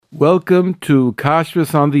Welcome to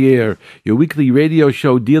Kashrus on the Air, your weekly radio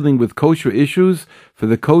show dealing with kosher issues for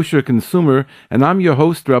the kosher consumer, and I'm your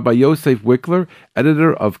host, Rabbi Yosef Wikler,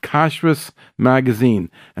 editor of Kashrus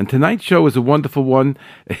magazine. And tonight's show is a wonderful one.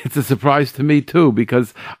 It's a surprise to me, too,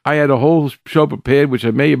 because I had a whole show prepared, which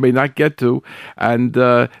I may or may not get to, and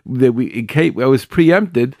I was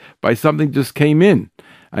preempted by something just came in.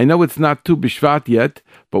 I know it's not Tu B'Shvat yet,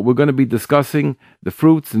 but we're going to be discussing the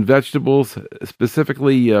fruits and vegetables,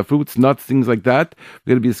 specifically fruits, nuts, things like that.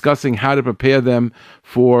 We're going to be discussing how to prepare them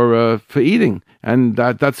for eating. And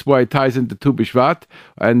that's why it ties into Tu B'Shvat.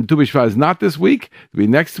 And Tu B'Shvat is not this week. It'll be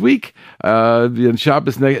next week,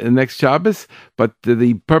 Shabbos, next Shabbos. But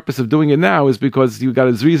the purpose of doing it now is because you got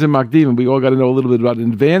a Zriza Makdim, and we all got to know a little bit about it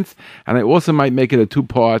in advance. And I also might make it a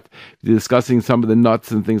two-part, discussing some of the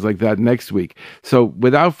nuts and things like that next week. So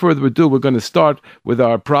without further ado, we're going to start with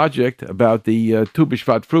our project about the Tu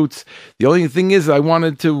B'Shvat fruits. The only thing is I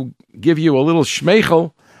wanted to give you a little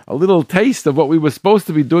shmeichel, a little taste of what we were supposed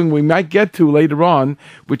to be doing. We might get to later on,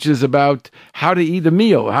 which is about how to eat a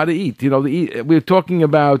meal, how to eat. We're talking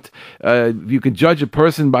about you can judge a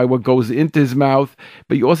person by what goes into his mouth,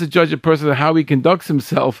 but you also judge a person on how he conducts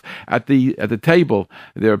himself at the table.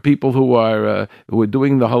 There are people who are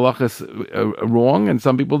doing the halachas wrong, and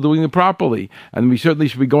some people doing it properly, and we certainly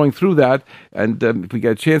should be going through that. And if we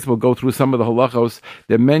get a chance, we'll go through some of the halachos.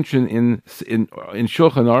 They're mentioned in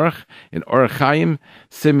Shulchan Aruch, in Orach Chaim,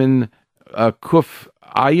 Siman Kuf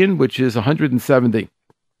Ayin, which is 170.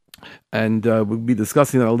 And we'll be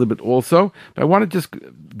discussing that a little bit also. But I want to just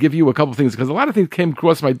give you a couple of things, because a lot of things came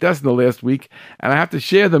across my desk in the last week, and I have to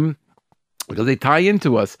share them because they tie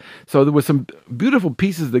into us. So there were some beautiful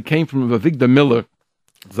pieces that came from Avigdor Miller,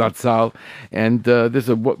 Zatzal, and there's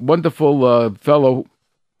a wonderful fellow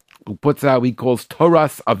who puts out, he calls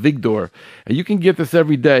Toras Avigdor. And you can get this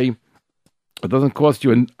every day. It doesn't cost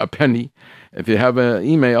you a penny. If you have an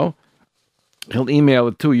email, he'll email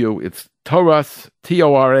it to you. It's Toras,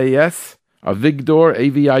 Toras, Avigdor,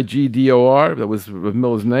 Avigdor. That was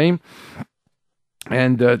Miller's name.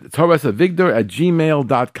 And Toras Avigdor at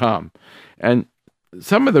gmail.com. And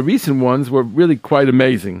some of the recent ones were really quite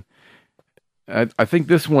amazing. I think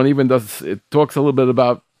this one even talks a little bit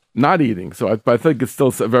about not eating. So I think it's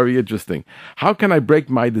still very interesting. How can I break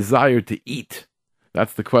my desire to eat?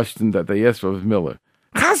 That's the question that they asked of Miller.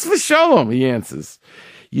 Chas v'shalom, he answers.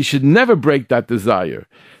 You should never break that desire.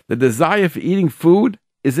 The desire for eating food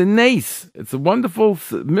is a nace. It's a wonderful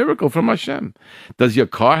miracle from Hashem. Does your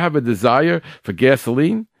car have a desire for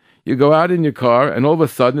gasoline? You go out in your car, and all of a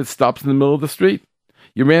sudden it stops in the middle of the street.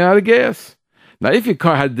 You ran out of gas. Now, if your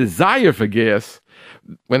car had desire for gas,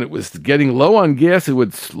 when it was getting low on gas, it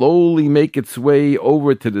would slowly make its way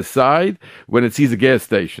over to the side when it sees a gas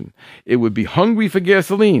station. It would be hungry for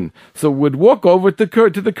gasoline, so it would walk over to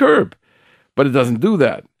the curb. But it doesn't do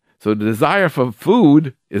that. So the desire for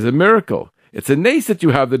food is a miracle. It's a nace that you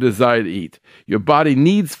have the desire to eat. Your body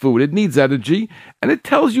needs food. It needs energy, and it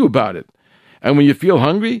tells you about it. And when you feel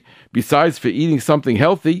hungry, besides for eating something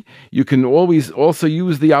healthy, you can always also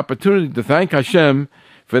use the opportunity to thank Hashem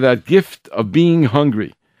for that gift of being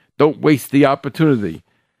hungry. Don't waste the opportunity.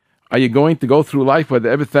 Are you going to go through life without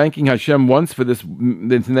ever thanking Hashem once for this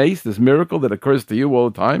nace, this miracle that occurs to you all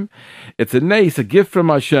the time? It's a nace, a gift from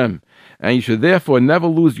Hashem, and you should therefore never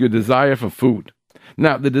lose your desire for food.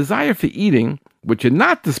 Now, the desire for eating, which you're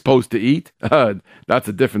not supposed to eat, that's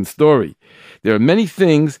a different story. There are many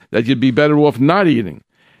things that you'd be better off not eating.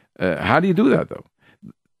 How do you do that, though?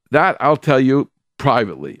 That I'll tell you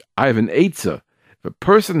privately. I have an eitzah. If a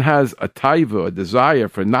person has a taiva, a desire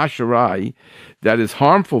for nasharai that is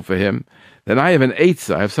harmful for him, then I have an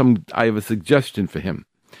eitzah. I have a suggestion for him.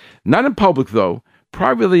 Not in public, though.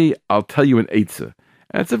 Privately, I'll tell you an eitzah.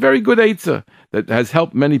 And it's a very good eitzah that has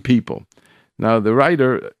helped many people. Now, the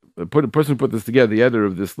writer, the person who put this together, the editor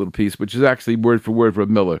of this little piece, which is actually word for word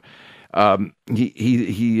from Miller,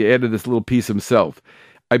 he added this little piece himself.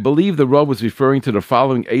 I believe the Rav was referring to the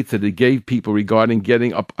following eitzah that he gave people regarding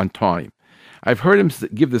getting up on time. I've heard him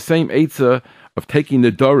give the same eitzah of taking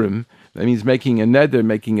the durim, that means making a neder,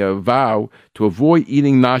 making a vow, to avoid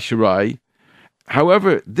eating nasharai.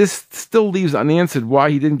 However, this still leaves unanswered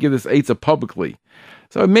why he didn't give this eitzah publicly.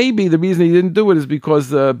 So maybe the reason he didn't do it is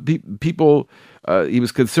because people, he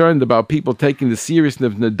was concerned about people taking the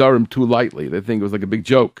seriousness of nedarim too lightly. They think it was like a big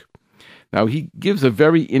joke. Now, he gives a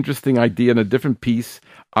very interesting idea in a different piece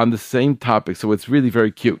on the same topic, so it's really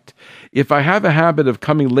very cute. If I have a habit of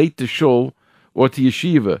coming late to shul or to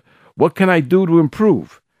yeshiva, what can I do to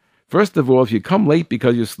improve? First of all, if you come late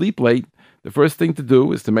because you sleep late, the first thing to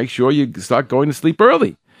do is to make sure you start going to sleep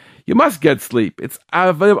early. You must get sleep. It's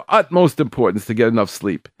of utmost importance to get enough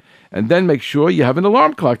sleep. And then make sure you have an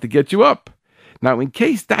alarm clock to get you up. Now, in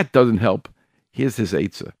case that doesn't help, here's his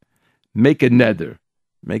eitzah. Make a neder.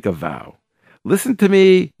 Make a vow. Listen to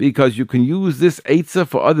me, because you can use this eitzah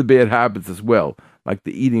for other bad habits as well, like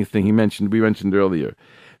the eating thing we mentioned earlier.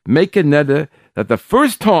 Make a neder that the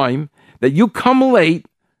first time that you come late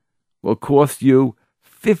will cost you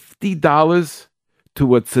 $50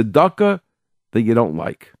 to a tzedakah that you don't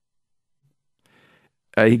like.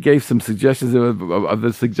 He gave some suggestions of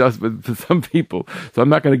the suggestion for some people, so I'm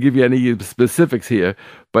not going to give you any specifics here.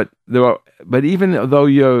 But even though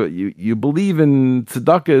you believe in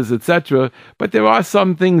tzedakahs, etc., but there are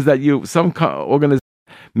some things that some organizations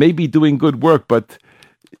may be doing good work, but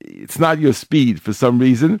it's not your speed for some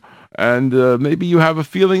reason, and maybe you have a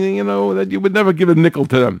feeling, that you would never give a nickel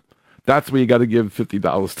to them. That's where you got to give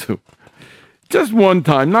 $50 to, just one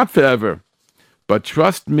time, not forever. But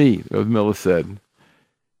trust me, Rav Miller said,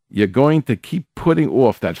 you're going to keep putting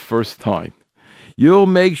off that first time. You'll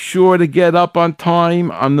make sure to get up on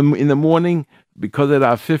time in the morning because of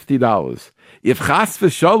that $50. If chas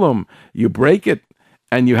v'shalom, you break it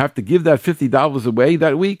and you have to give that $50 away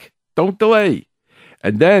that week, don't delay.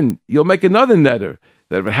 And then you'll make another neder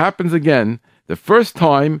that if it happens again, the first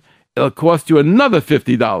time, it'll cost you another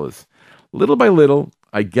 $50. Little by little,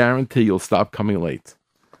 I guarantee you'll stop coming late.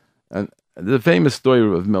 And the famous story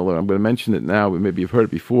of Miller, I'm going to mention it now, maybe you've heard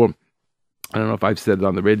it before. I don't know if I've said it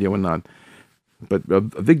on the radio or not. But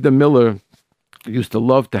Victor Miller used to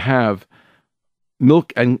love to have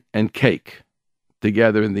milk and cake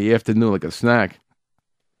together in the afternoon like a snack.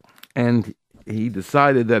 And he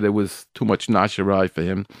decided that it was too much nasharai for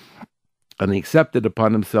him. And he accepted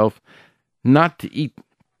upon himself not to eat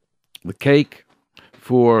the cake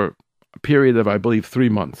for a period of, I believe, 3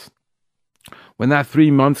 months. When that 3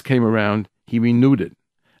 months came around, he renewed it.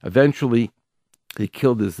 Eventually, he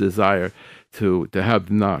killed his desire to have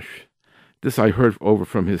the nash. This I heard over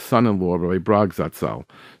from his son-in-law, Rabbi Brag Zatzal.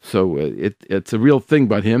 So it's a real thing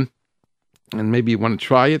about him. And maybe you want to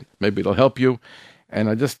try it. Maybe it'll help you. And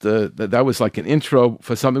I just, that was like an intro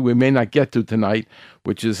for something we may not get to tonight,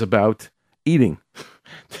 which is about eating.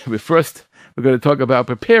 But first, we're going to talk about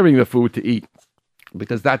preparing the food to eat,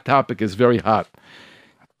 because that topic is very hot.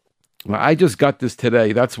 Well, I just got this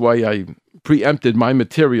today. That's why I preempted my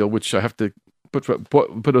material, which I have to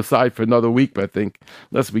put aside for another week, I think,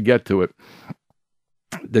 unless we get to it.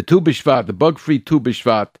 The Tu B'Shvat, the bug-free Tu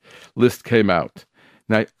B'Shvat list came out.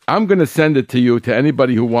 Now, I'm going to send it to you, to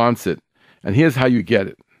anybody who wants it. And here's how you get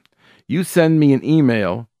it. You send me an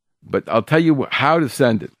email, but I'll tell you how to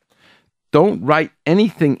send it. Don't write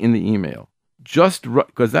anything in the email. Just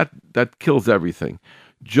because that kills everything.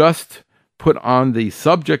 Just put on the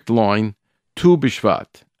subject line Tu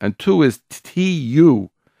B'Shvat. And Tu is T-U.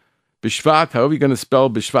 B'Shvat, however you're going to spell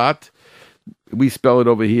B'Shvat. We spell it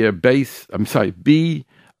over here, B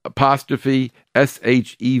apostrophe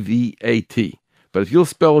S-H-E-V-A-T. But if you'll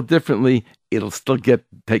spell it differently, it'll still get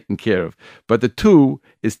taken care of. But the Tu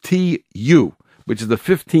is T-U, which is the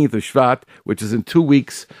 15th of Shvat, which is in 2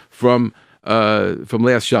 weeks from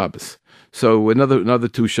last Shabbos. So another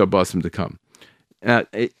 2 Shabbosim to come.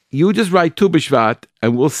 You just write Tu B'Shvat,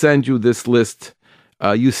 and we'll send you this list.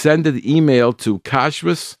 You send an email to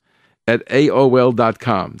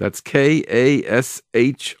kashrus@aol.com. That's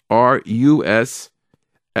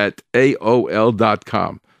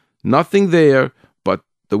KASHRUS@aol.com. Nothing there but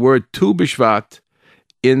the word Tu B'Shvat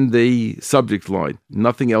in the subject line.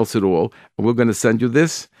 Nothing else at all. And we're going to send you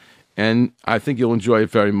this, and I think you'll enjoy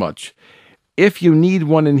it very much. If you need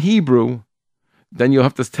one in Hebrew, then you'll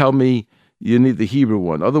have to tell me you need the Hebrew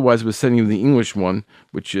one. Otherwise, we're sending you the English one,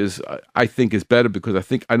 which is, I think, is better, because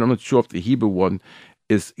I'm not sure if the Hebrew one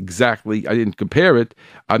is exactly, I didn't compare it.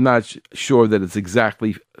 I'm not sure that it's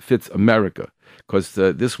exactly fits America, because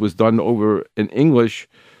this was done over in English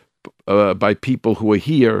by people who are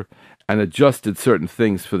here and adjusted certain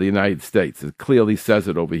things for the United States. It clearly says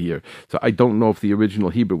it over here. So I don't know if the original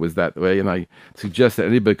Hebrew was that way, and I suggest that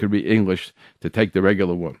anybody could read English to take the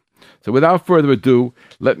regular one. So without further ado,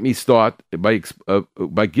 let me start by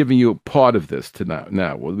giving you part of this to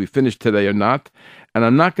now. Will we finish today or not? And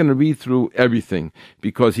I'm not going to read through everything,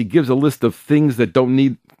 because he gives a list of things that don't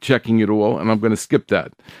need checking at all, and I'm going to skip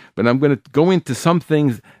that. But I'm going to go into some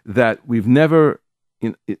things that we've never,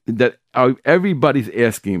 everybody's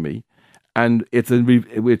asking me, and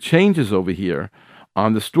it changes over here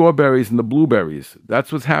on the strawberries and the blueberries.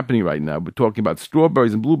 That's what's happening right now. We're talking about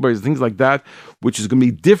strawberries and blueberries, things like that, which is going to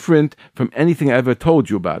be different from anything I ever told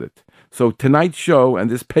you about it. So tonight's show and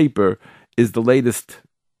this paper is the latest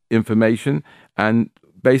information, and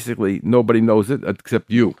basically nobody knows it except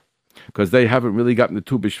you. because they haven't really gotten the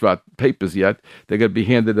Tu B'Shvat papers yet. They're going to be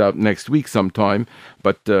handed out next week sometime,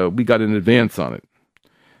 but we got an advance on it.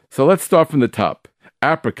 So let's start from the top.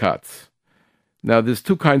 Apricots. Now, there's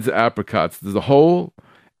two kinds of apricots. There's a whole,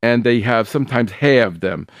 and they have sometimes halved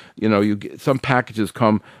them. Some packages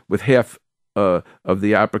come with half of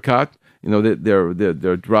the apricot.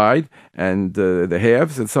 They're dried, and the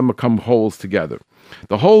halves, and some come wholes together.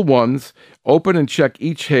 The whole ones, open and check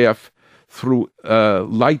each half through a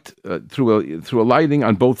lighting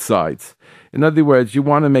on both sides. In other words, you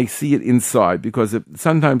want to see it inside, because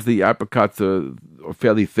sometimes the apricots are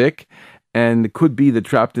fairly thick, and it could be that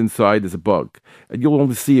trapped inside is a bug. And you'll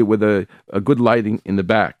only see it with a good lighting in the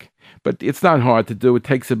back. But it's not hard to do. It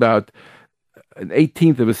takes about an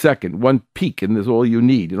 1/18 of a second, one peek, and that's all you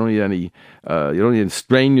need. You don't need any. You don't need to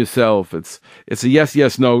strain yourself. It's a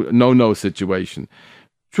yes, no situation.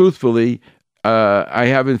 Truthfully, I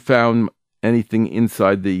haven't found anything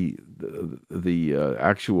inside the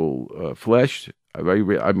actual flesh. I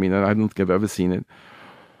don't think I've ever seen it.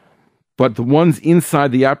 But the ones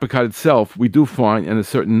inside the apricot itself, we do find in a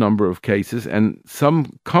certain number of cases, and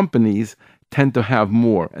some companies tend to have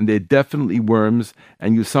more, and they're definitely worms,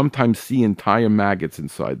 and you sometimes see entire maggots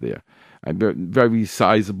inside there. Very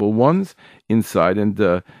sizable ones inside, and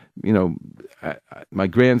my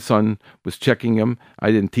grandson was checking them.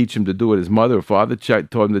 I didn't teach him to do it. His mother or father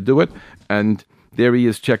taught him to do it, and there he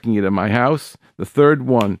is checking it in my house. The third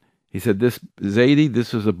one, he said, "This Zadie,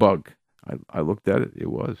 this was a bug." I looked at it.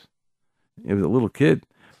 It was a little kid,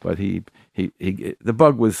 but the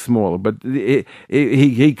bug was smaller, but he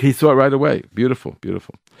saw it right away. Beautiful.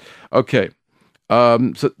 Okay,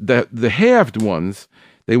 so the halved ones,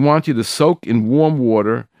 they want you to soak in warm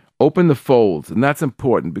water, open the folds, and that's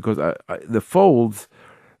important because the folds,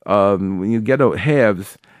 when you get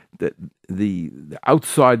halves, the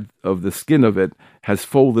outside of the skin of it has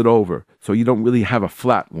folded over, so you don't really have a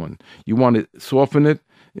flat one. You want to soften it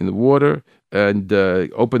in the water and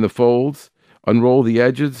open the folds, unroll the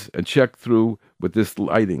edges, and check through with this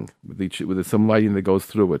lighting, with some lighting that goes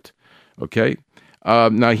through it. Okay?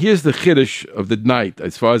 Now, here's the chiddush of the night,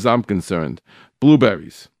 as far as I'm concerned.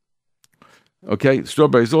 Blueberries. Okay?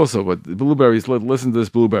 Strawberries also, but the blueberries, listen to this,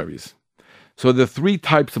 blueberries. So there are three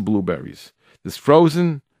types of blueberries. There's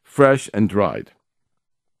frozen, fresh, and dried.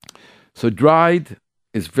 So dried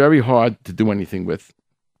is very hard to do anything with.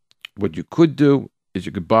 What you could do is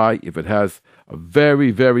you could buy, if it has a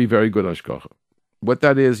very, very, very good hashgacha. What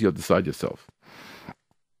that is, you'll decide yourself.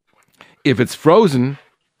 If it's frozen,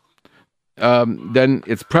 then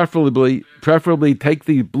it's preferably take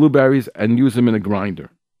the blueberries and use them in a grinder,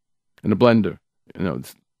 in a blender.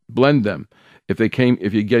 Blend them if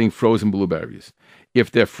you're getting frozen blueberries. If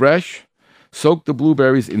they're fresh, soak the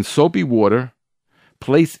blueberries in soapy water,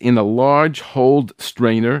 place in a large hold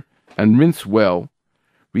strainer, and rinse well.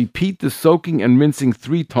 Repeat the soaking and rinsing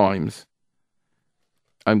 3 times.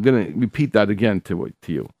 I'm going to repeat that again to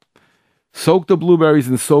you. Soak the blueberries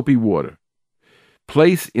in soapy water.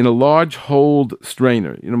 Place in a large hold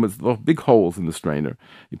strainer. With big holes in the strainer.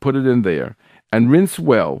 You put it in there. And rinse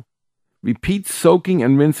well. Repeat soaking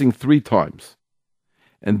and rinsing 3 times.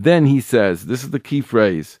 And then he says, this is the key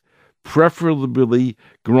phrase, preferably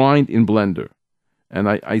grind in blender. And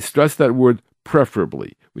I stress that word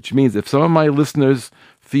preferably, which means if some of my listeners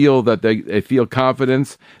feel that they feel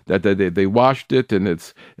confidence that they washed it and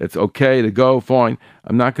it's okay to go, fine.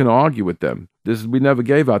 I'm not going to argue with them. We never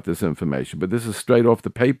gave out this information, but this is straight off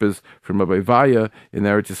the papers from Rabbi Vaya in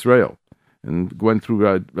Eretz Yisrael, and went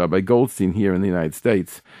through Rabbi Goldstein here in the United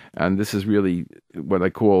States. And this is really what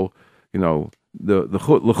I call, the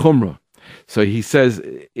l'chumra. So he says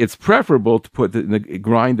it's preferable to put it in a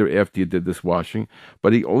grinder after you did this washing,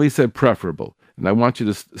 but he only said preferable. And I want you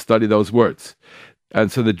to study those words.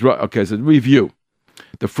 And so so review.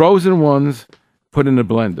 The frozen ones, put in a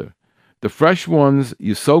blender. The fresh ones,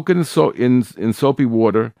 you soak it in soapy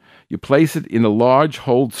water. You place it in a large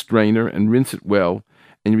hold strainer and rinse it well.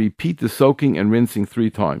 And you repeat the soaking and rinsing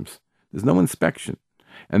 3 times. There's no inspection.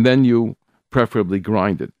 And then you preferably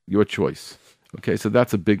grind it. Your choice. Okay, so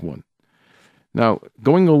that's a big one. Now,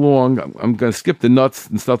 going along, I'm going to skip the nuts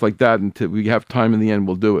and stuff like that until we have time in the end.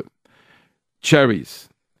 We'll do it. Cherries.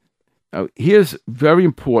 Now, here's very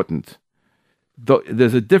important.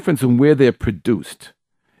 There's a difference in where they're produced.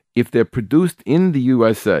 If they're produced in the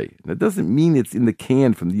USA, that doesn't mean it's in the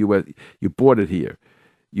can from the US. You bought it here.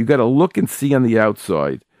 You got to look and see on the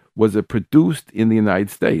outside, was it produced in the United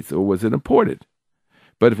States or was it imported?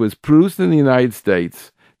 But if it was produced in the United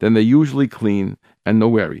States, then they're usually clean and no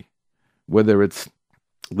worry. Whether it's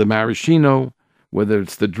the maraschino, whether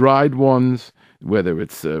it's the dried ones, whether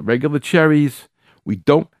it's regular cherries, we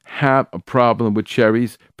don't have a problem with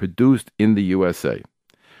cherries produced in the USA.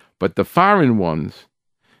 But the foreign ones,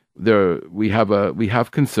 we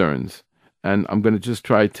have concerns, and I'm going to just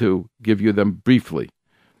try to give you them briefly.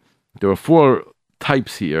 There are 4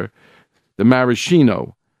 types here. The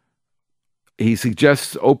maraschino, he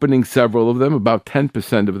suggests opening several of them, about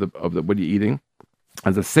 10% of the what you're eating,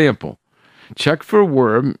 as a sample. Check for a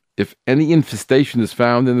worm. If any infestation is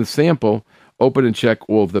found in the sample, open and check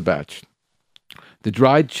all of the batch. The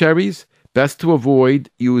dried cherries, best to avoid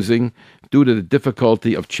using due to the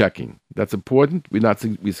difficulty of checking. That's important.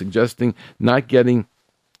 We're suggesting not getting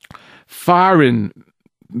foreign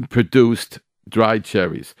produced dried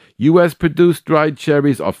cherries. U.S. produced dried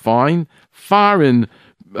cherries are fine. Foreign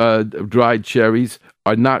dried cherries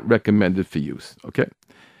are not recommended for use. Okay.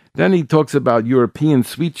 Then he talks about European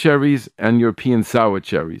sweet cherries and European sour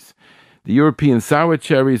cherries. The European sour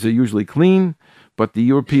cherries are usually clean, but the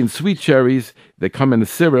European sweet cherries, they come in a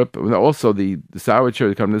syrup. Also, the sour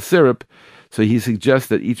cherries come in a syrup. So he suggests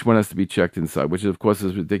that each one has to be checked inside, which of course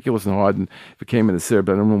is ridiculous and hard. And if it came in a syrup,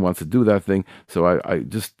 no one wants to do that thing. So I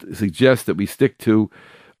just suggest that we stick to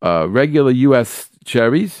regular U.S.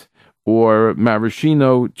 cherries or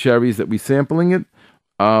maraschino cherries that we're sampling it,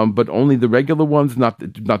 but only the regular ones, not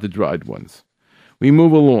the dried ones. We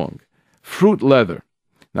move along. Fruit leather.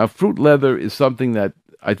 Now, fruit leather is something that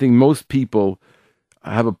I think most people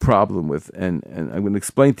have a problem with, and I'm going to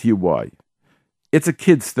explain to you why. It's a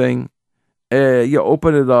kid's thing. You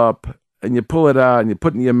open it up and you pull it out and you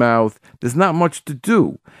put it in your mouth. There's not much to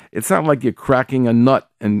do. It's not like you're cracking a nut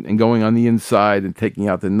and going on the inside and taking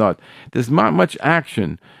out the nut. There's not much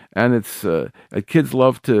action, and it's kids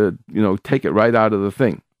love to take it right out of the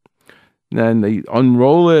thing. And then they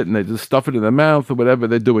unroll it and they just stuff it in their mouth or whatever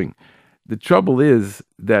they're doing. The trouble is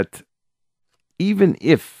that even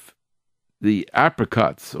if the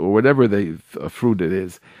apricots or whatever fruit it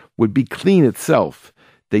is would be clean itself,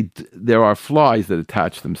 there are flies that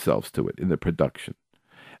attach themselves to it in the production.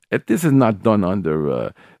 This is not done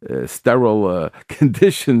under sterile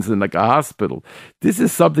conditions in like a hospital. This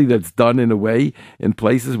is something that's done in a way in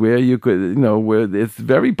places where you could, where it's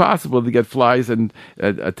very possible to get flies and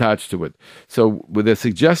attached to it. So what they're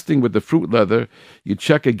suggesting with the fruit leather, you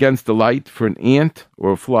check against the light for an ant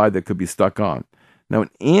or a fly that could be stuck on. Now, an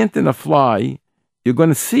ant and a fly, you're going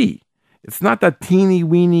to see. It's not that teeny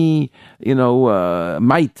weeny,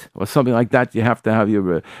 mite or something like that. You have to have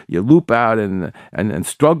your loop out and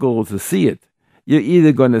struggle to see it. You're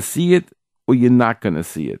either going to see it or you're not going to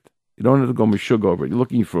see it. You don't have to go mashug over it. You're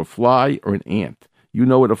looking for a fly or an ant. You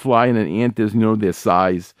know what a fly and an ant is. You know their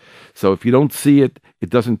size. So if you don't see it,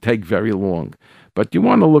 it doesn't take very long. But you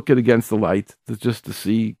want to look at against the light just to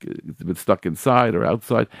see if it's stuck inside or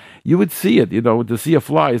outside. You would see it. To see a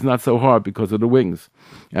fly is not so hard because of the wings.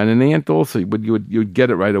 And an ant also, you'd get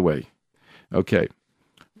it right away. Okay.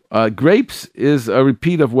 Grapes is a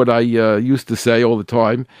repeat of what I used to say all the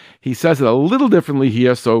time. He says it a little differently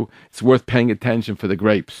here, so it's worth paying attention for the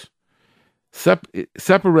grapes.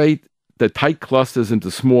 Separate the tight clusters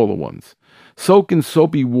into smaller ones. Soak in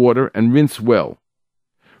soapy water and rinse well.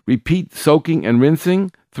 Repeat soaking and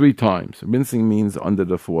rinsing 3 times. Rinsing means under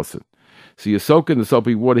the faucet. So you soak in the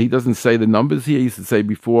soapy water. He doesn't say the numbers here. He used to say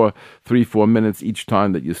before 3-4 minutes each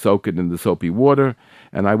time that you soak it in the soapy water.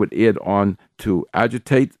 And I would add on to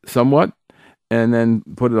agitate somewhat and then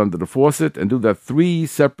put it under the faucet and do that 3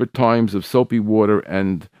 separate times of soapy water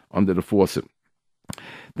and under the faucet.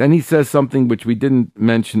 Then he says something which we didn't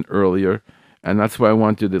mention earlier, and that's why I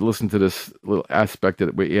want you to listen to this little aspect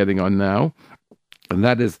that we're adding on now. And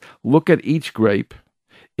that is, look at each grape.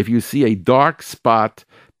 If you see a dark spot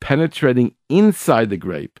penetrating inside the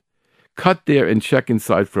grape, cut there and check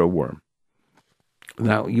inside for a worm.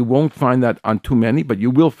 Now, you won't find that on too many, but you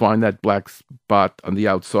will find that black spot on the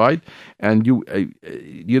outside, and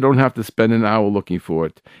you don't have to spend an hour looking for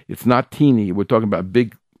it. It's not teeny. We're talking about a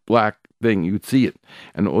big black thing. You'd see it,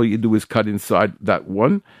 and all you do is cut inside that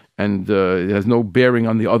one, and it has no bearing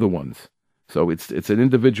on the other ones. So it's an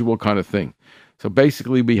individual kind of thing. So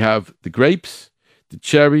basically, we have the grapes, the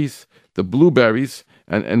cherries, the blueberries,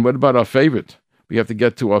 and what about our favorite? We have to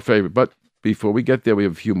get to our favorite. But before we get there, we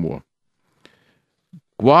have a few more.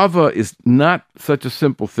 Guava is not such a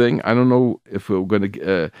simple thing. I don't know if we're going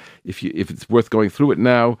to, if it's worth going through it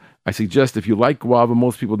now. I suggest if you like guava,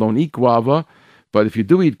 most people don't eat guava, but if you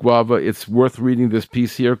do eat guava, it's worth reading this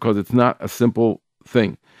piece here because it's not a simple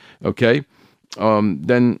thing. Okay,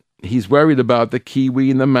 then. He's worried about the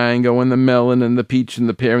kiwi and the mango and the melon and the peach and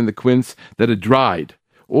the pear and the quince that are dried.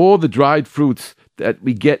 All the dried fruits that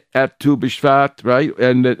we get at Tu B'Shvat, right,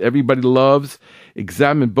 and that everybody loves.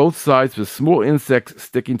 Examine both sides for small insects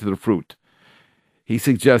sticking to the fruit. He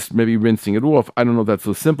suggests maybe rinsing it off. I don't know if that's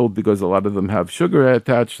so simple because a lot of them have sugar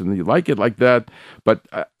attached and you like it like that. But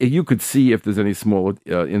you could see if there's any small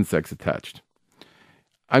insects attached.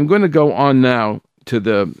 I'm going to go on now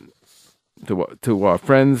to our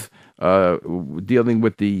friends dealing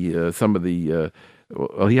with some of the.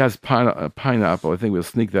 Well, he has pineapple. I think we'll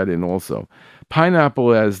sneak that in also.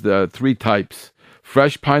 Pineapple has the 3 types: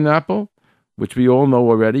 fresh pineapple, which we all know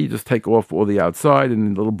already. You just take off all the outside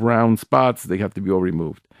and little brown spots, they have to be all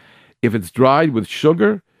removed. If it's dried with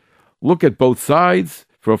sugar, look at both sides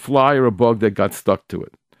for a fly or a bug that got stuck to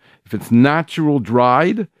it. If it's natural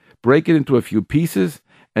dried, break it into a few pieces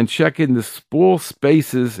and check in the small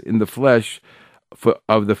spaces in the flesh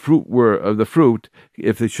of the fruit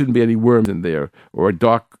if there shouldn't be any worms in there or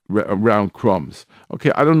dark round crumbs.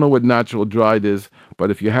 Okay, I don't know what natural dried is,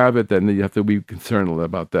 but if you have it, then you have to be concerned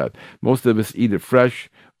about that. Most of us eat it fresh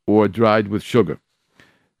or dried with sugar.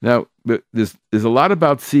 Now, there's a lot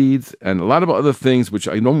about seeds and a lot of other things which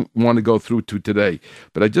I don't want to go through to today,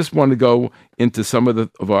 but I just want to go into some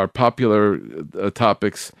of our popular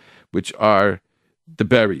topics, which are the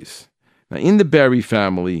berries. Now, in the berry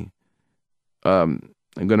family, I'm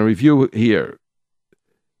going to review here.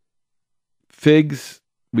 Figs,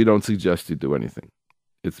 we don't suggest you do anything.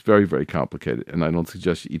 It's very, very complicated, and I don't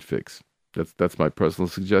suggest you eat figs. That's my personal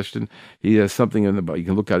suggestion. He has something in the you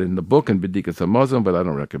can look at it in the book and Bedikas HaMazon, but I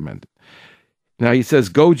don't recommend it. Now he says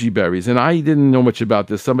goji berries, and I didn't know much about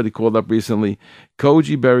this. Somebody called up recently.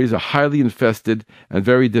 Goji berries are highly infested and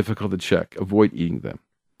very difficult to check. Avoid eating them.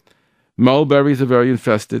 Mulberries are very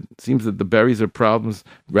infested. It seems that the berries are problems.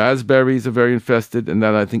 Raspberries are very infested, and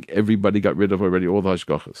that I think everybody got rid of already, all the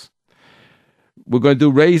hashgachas. We're going to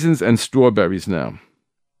do raisins and strawberries now.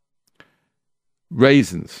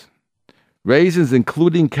 Raisins,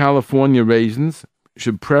 including California raisins,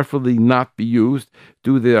 should preferably not be used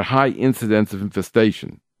due to their high incidence of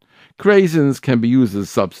infestation. Raisins can be used as a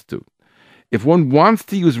substitute. If one wants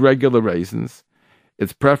to use regular raisins,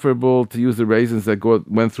 it's preferable to use the raisins that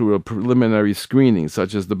went through a preliminary screening,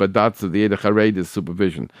 such as the Badatza, the Eda Charedis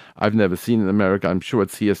supervision. I've never seen it in America. I'm sure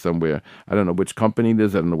it's here somewhere. I don't know which company it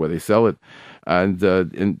is. I don't know where they sell it. And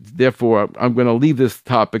therefore, I'm going to leave this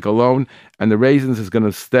topic alone, and the raisins is going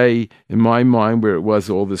to stay in my mind where it was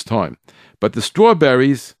all this time. But the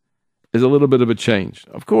strawberries is a little bit of a change.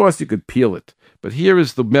 Of course, you could peel it, but here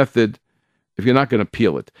is the method if you're not going to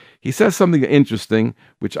peel it. He says something interesting,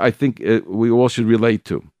 which I think we all should relate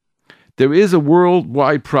to. There is a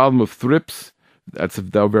worldwide problem of thrips,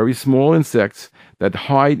 they're very small insects, that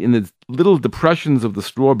hide in the little depressions of the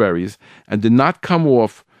strawberries and do not come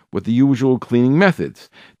off with the usual cleaning methods.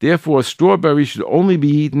 Therefore, strawberries should only be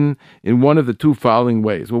eaten in one of the 2 following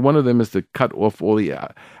ways. Well, one of them is to cut off all the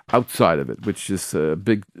outside of it, which is a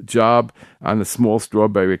big job. On a small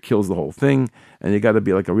strawberry, it kills the whole thing, and you got to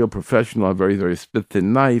be like a real professional, a very, very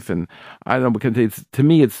spit-thin knife. And I don't know, to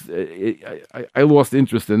me, I lost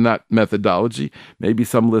interest in that methodology. Maybe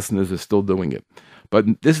some listeners are still doing it.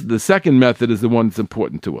 But the second method is the one that's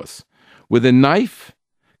important to us. With a knife,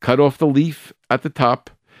 cut off the leaf at the top,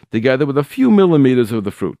 together with a few millimeters of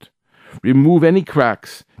the fruit. Remove any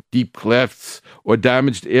cracks, deep clefts, or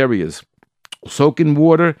damaged areas. Soak in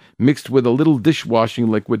water mixed with a little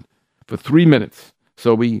dishwashing liquid for 3 minutes.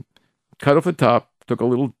 So we cut off the top, took a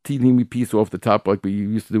little teeny piece off the top like we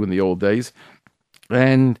used to do in the old days,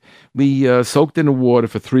 and we soaked in the water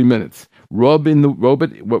for 3 minutes. Rub it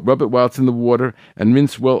while it's in the water, and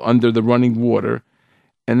rinse well under the running water.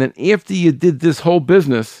 And then after you did this whole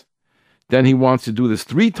business, then he wants to do this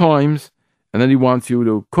 3 times, and then he wants you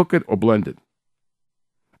to cook it or blend it.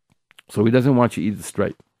 So he doesn't want you to eat it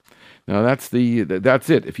straight. Now that's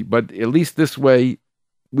it. But at least this way,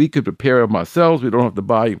 we could prepare them ourselves. We don't have to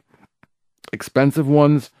buy expensive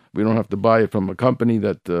ones. We don't have to buy it from a company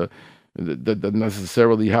that doesn't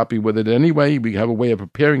necessarily happy with it anyway. We have a way of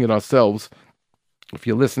preparing it ourselves. If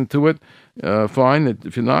you listen to it, fine.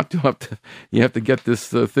 If you're not, you have to get this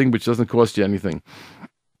thing which doesn't cost you anything.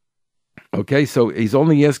 Okay, so he's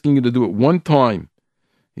only asking you to do it 1 time.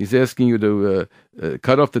 He's asking you to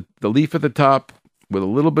cut off the leaf at the top with a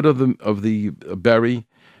little bit of the berry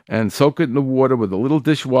and soak it in the water with a little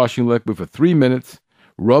dishwashing liquid for 3 minutes.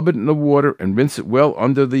 Rub it in the water and rinse it well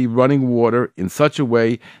under the running water in such a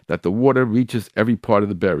way that the water reaches every part of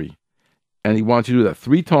the berry. And he wants you to do that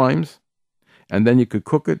 3 times, and then you could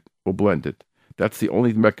cook it or blend it. That's the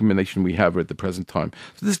only recommendation we have at the present time.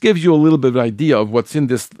 So this gives you a little bit of an idea of what's in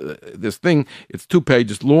this thing. It's 2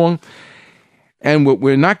 pages long. And what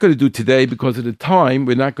we're not going to do today, because of the time,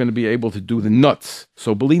 we're not going to be able to do the nuts.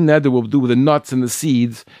 So B'li Neder will do the nuts and the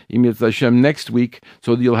seeds, Yimyat Hashem, next week,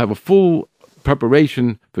 so that you'll have a full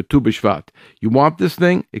preparation for Tu B'Shvat. You want this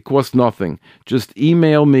thing? It costs nothing. Just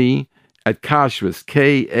email me at kashrus,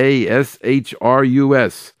 KASHRUS,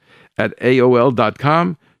 at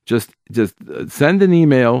AOL.com. Just send an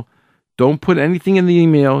email. Don't put anything in the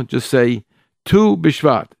email. Just say Tu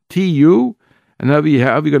B'Shvat, T-U, and how are you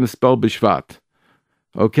going to spell B'Shvat?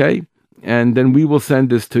 Okay? And then we will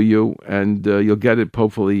send this to you, and you'll get it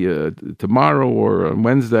hopefully tomorrow or on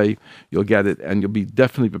Wednesday. You'll get it, and you'll be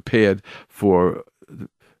definitely prepared for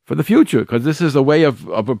the future, because this is a way of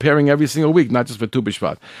preparing every single week, not just for Tu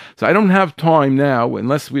B'Shvat. So I don't have time now,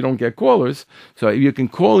 unless we don't get callers. So you can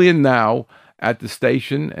call in now at the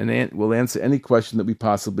station, and we'll answer any question that we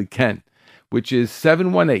possibly can, which is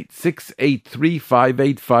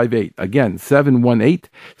 718-683-5858. Again,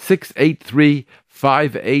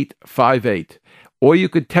 718-683-5858. Or you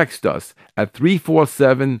could text us at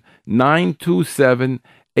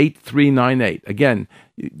 347-927-8398. Again,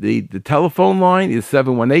 the telephone line is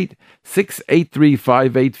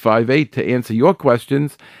 718-683-5858 to answer your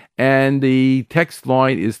questions. And the text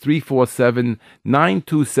line is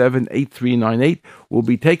 347-927-8398. We'll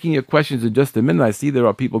be taking your questions in just a minute. I see there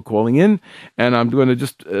are people calling in. And I'm going to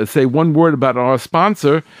just say one word about our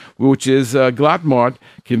sponsor, which is Glattmart,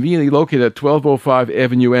 conveniently located at 1205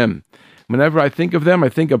 Avenue M. Whenever I think of them, I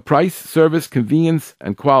think of price, service, convenience,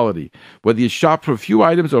 and quality. Whether you shop for a few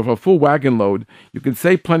items or for a full wagon load, you can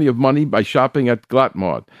save plenty of money by shopping at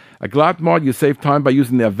Glattmart. At Glattmart, you save time by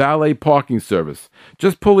using their valet parking service.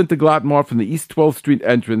 Just pull into Glattmart from the East 12th Street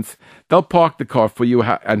entrance. They'll park the car for you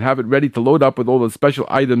and have it ready to load up with all the special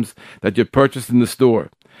items that you purchased in the store.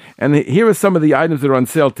 And here are some of the items that are on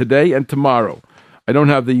sale today and tomorrow. I don't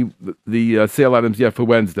have the sale items yet for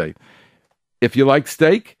Wednesday. If you like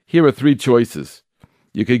steak, here are three choices.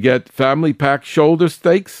 You could get family pack shoulder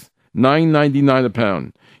steaks, $9.99 a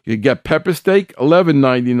pound. You could get pepper steak,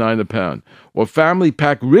 $11.99 a pound. Or family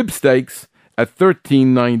pack rib steaks at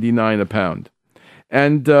 $13.99 a pound.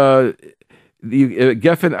 And the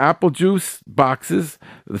Geffen apple juice boxes,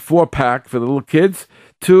 the 4-pack for the little kids,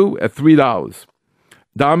 2 at $3.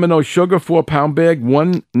 Domino sugar 4-pound bag,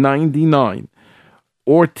 $1.99.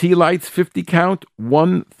 Or tea lights 50 count,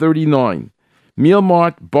 $1.39. Meal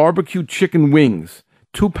Mart barbecue chicken wings,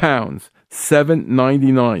 2 pounds,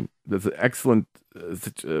 $7.99. That's an excellent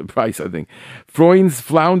price, I think. Freund's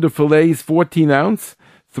flounder fillets, 14 ounce,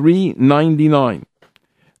 $3.99.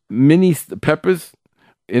 Mini peppers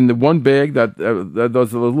in the one bag. Those are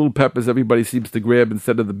the little peppers everybody seems to grab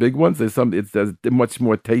instead of the big ones. It's much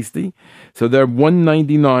more tasty. So they're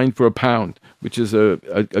 $1.99 for a pound, which is a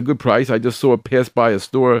good price. I just saw it pass by a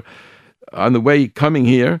store on the way coming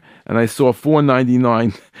here, and I saw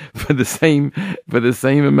 $4.99 for the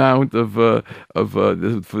same amount of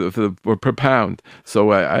per pound.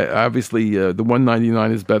 So I obviously the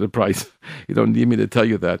 $1.99 is better price. You don't need me to tell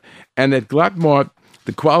you that. And at Glattmart,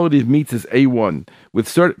 the quality of meats is A1, with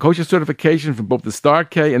kosher certification from both the Star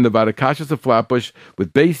K and the Vadakashas of Flatbush,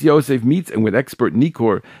 with base Yosef meats and with expert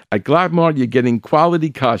Nikor. At Glattmart, you're getting quality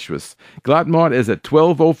kashrus. Glattmart is at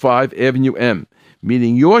 1205 Avenue M.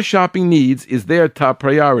 Meeting your shopping needs is their top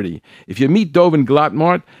priority. If you meet Dov in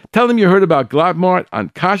Glattmart, tell them you heard about Glattmart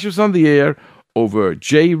on Kashrus on the Air over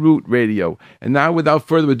JRoot Radio. And now, without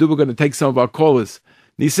further ado, we're going to take some of our callers.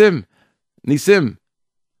 Nisim,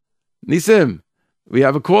 we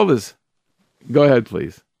have a callers. Go ahead,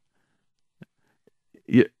 please.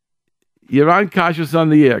 You're on Kashrus on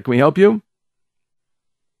the Air. Can we help you?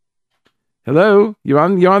 Hello? You're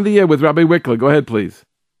on the air with Rabbi Wikler. Go ahead, please.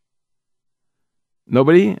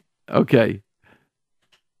 Nobody? Okay.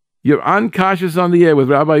 You're on Kashrus on the Air with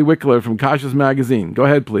Rabbi Wikler from Kashrus Magazine. Go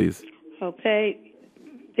ahead, please. Okay.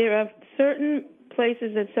 There are certain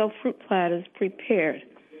places that sell fruit platters prepared.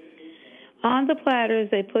 On the platters,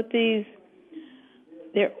 they put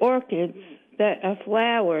they're orchids that are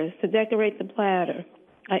flowers to decorate the platter.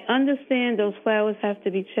 I understand those flowers have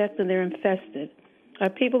to be checked and they're infested. Are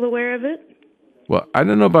people aware of it? Well, I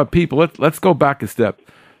don't know about people. Let's go back a step.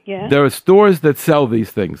 Yeah. There are stores that sell these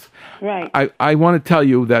things. Right. I want to tell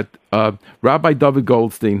you that Rabbi David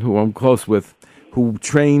Goldstein, who I'm close with, who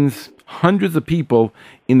trains hundreds of people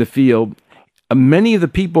in the field, many of the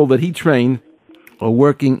people that he trained are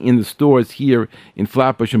working in the stores here in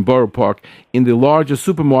Flatbush and Borough Park, in the larger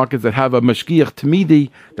supermarkets that have a mashgiach tamidi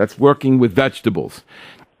that's working with vegetables.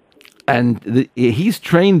 And he's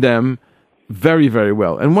trained them very, very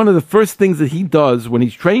well. And one of the first things that he does when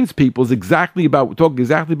he trains people is talk exactly about what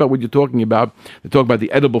you're talking about. They talk about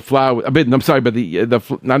the edible flower. I'm sorry, but the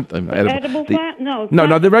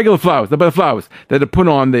regular flowers, the flowers that are put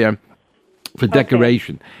on there for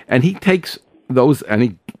decoration. And he takes those, and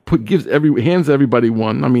he hands everybody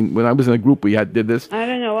one. I mean, when I was in a group, we did this. I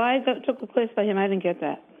don't know. I took a class by him. I didn't get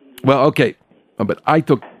that. Well, okay, but I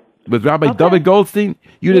took with Rabbi David Goldstein.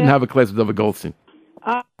 You didn't have a class with David Goldstein.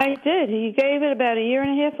 I did. He gave it about a year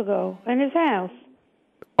and a half ago in his house.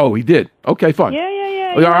 Oh, he did. Okay, fine.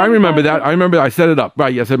 Yeah. Oh, I remember that. I remember I set it up.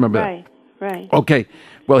 Right, yes, I remember that. Right. Okay.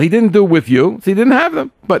 Well, he didn't do it with you, so he didn't have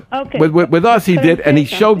them. But with us, he did, and he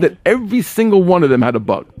showed that every single one of them had a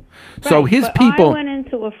bug. Right, so his people... I went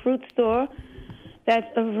into a fruit store, that's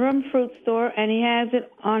a room fruit store, and he has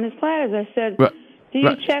it on his platters. I said, do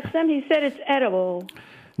you check them? He said it's edible.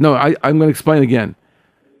 No, I'm going to explain again.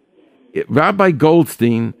 Rabbi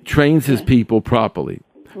Goldstein trains his people properly.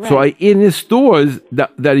 Right. So in his stores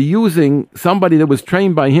that are using somebody that was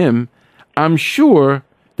trained by him, I'm sure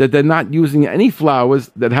that they're not using any flowers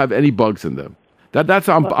that have any bugs in them.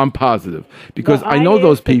 I'm positive, because I know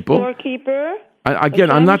those people. The storekeeper.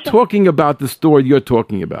 I'm not talking about the store you're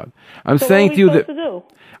talking about. I'm saying to you that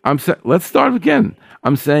let's start again.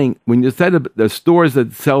 I'm saying when you said the stores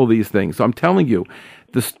that sell these things, so I'm telling you,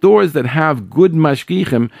 the stores that have good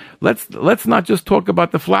mashgichim, let's not just talk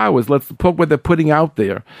about the flowers. Let's talk what they're putting out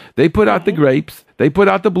there. They put out the grapes. They put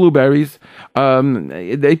out the blueberries.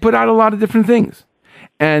 They put out a lot of different things,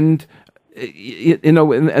 and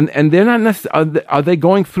and they're not necessarily. Are they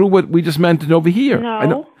going through what we just mentioned over here?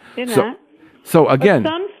 No, they're not. So again, but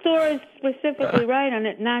some stores specifically write on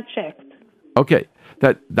it, not checked. Okay,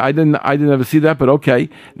 that I didn't ever see that, but okay.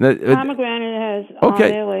 Pomegranate has on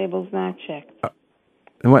their labels not checked.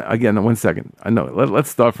 Again, 1 second. I know.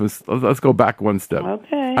 Let's start from. Let's go back one step.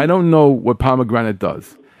 Okay. I don't know what pomegranate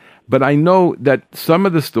does, but I know that some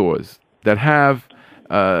of the stores that have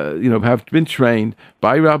been trained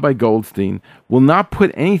by Rabbi Goldstein will not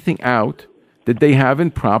put anything out that they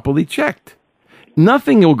haven't properly checked.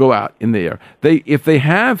 Nothing will go out in there. If they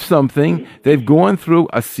have something, they've gone through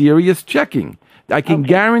a serious checking. I can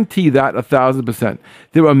guarantee that 1,000%.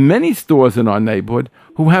 There are many stores in our neighborhood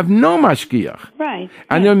who have no mashgiach. Right.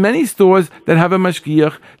 And there are many stores that have a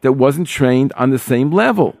mashgiach that wasn't trained on the same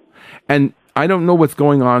level. And I don't know what's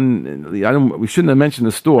going on. We shouldn't have mentioned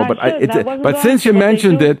the store, but since you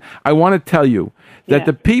mentioned it, I want to tell you that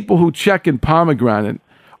the people who check in pomegranate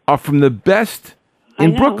are from the best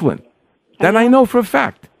in Brooklyn. That I know for a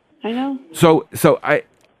fact. I know. So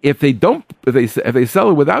if they sell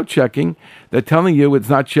it without checking, they're telling you it's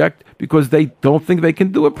not checked because they don't think they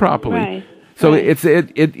can do it properly. Right. So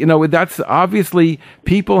that's obviously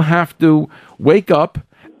people have to wake up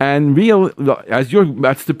and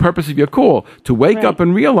that's the purpose of your call, to wake up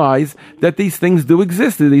and realize that these things do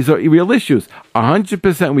exist. These are real issues.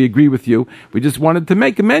 100% we agree with you. We just wanted to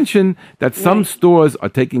make a mention that some stores are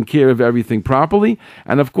taking care of everything properly,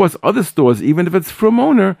 and of course other stores, even if it's from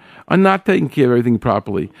owner, are not taking care of everything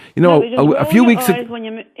properly. A few weeks ago, when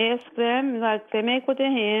you ask them, like they make with their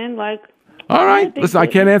hand, like. All right, listen, I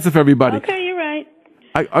can't answer for everybody. Okay, you're right.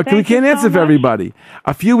 We can't answer for everybody.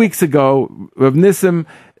 A few weeks ago, Rav Nissim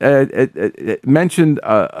mentioned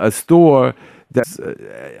a store that's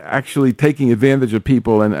actually taking advantage of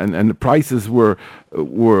people, and the prices were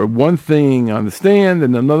one thing on the stand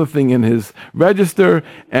and another thing in his register,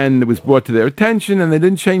 and it was brought to their attention, and they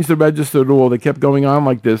didn't change the register at all. They kept going on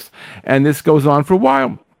like this, and this goes on for a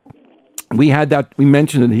while. We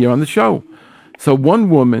mentioned it here on the show. So one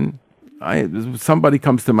woman... somebody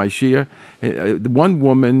comes to my shiur. One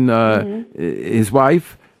woman, his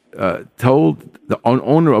wife, told the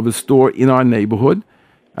owner of a store in our neighborhood,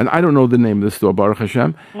 and I don't know the name of the store, Baruch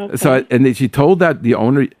Hashem. Okay. And she told the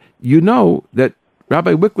owner, that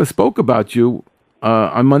Rabbi Wikler spoke about you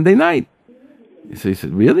on Monday night. So he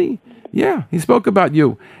said, really? Yeah, he spoke about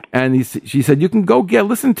you. And she said, you can go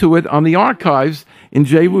listen to it on the archives in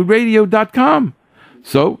JRootRadio.com.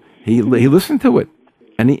 So he listened to it.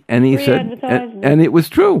 And he said, and it was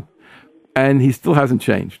true, and he still hasn't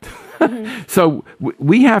changed. So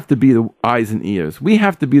we have to be the eyes and ears. We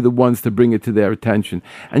have to be the ones to bring it to their attention.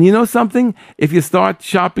 And you know something? If you start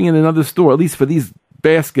shopping in another store, at least for these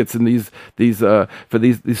baskets and these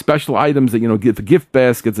special items that give for gift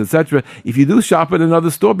baskets, etc. If you do shop in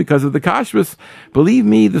another store because of the kashrus, believe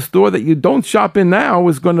me, the store that you don't shop in now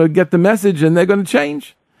is going to get the message, and they're going to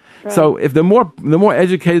change. Right. So if the more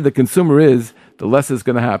educated the consumer is, the less is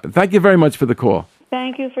going to happen. Thank you very much for the call.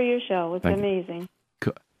 Thank you for your show. It's amazing.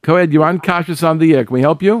 Go ahead. You're on Kashrus on the air. Can we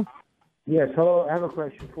help you? Yes. Hello. I have a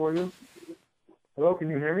question for you. Hello. Can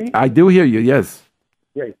you hear me? I do hear you. Yes.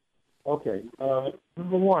 Great. Okay.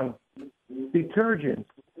 Number one, detergents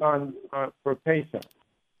for Pesach.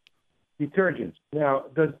 Detergents. Now,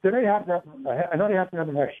 do they have to have? I know they have to have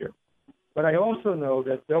a hechsher, but I also know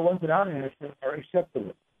that the ones without a hechsher are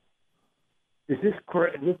acceptable. Is this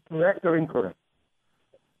correct? Is this correct or incorrect?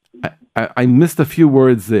 I missed a few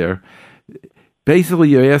words there. Basically,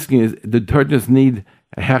 you're asking is detergents need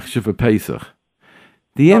a hechsher for Pesach?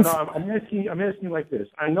 The answer. No, I'm asking like this.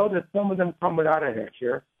 I know that some of them come without a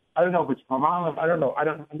hechsher. I don't know if it's Palmolive. I don't know.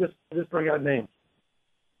 I'm just throwing out names.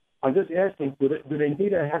 I'm just asking, do they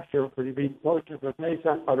need a hechsher for to be kosher for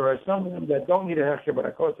Pesach, or there are some of them that don't need a hechsher but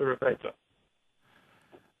are kosher for Pesach?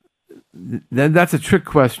 That's a trick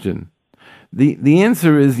question. The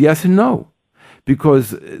answer is yes and no,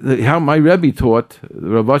 because how my Rebbe taught,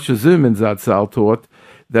 Rav Asher Zimmerman Zatzal taught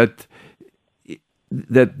that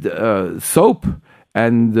soap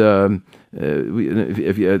and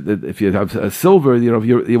if you have a silver, if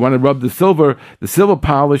you want to rub the silver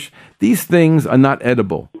polish, these things are not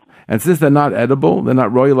edible. And since they're not edible, they're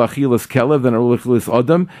not royal achilas kelev, they're not royal achilas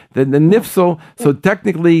adam, then the nifsel, so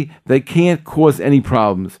technically they can't cause any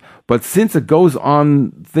problems. But since it goes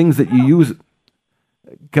on things that you use,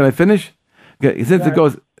 can I finish? Okay, since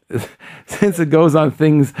it goes on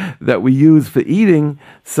things that we use for eating,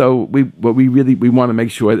 so we want to make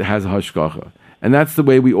sure it has a hashgacha. And that's the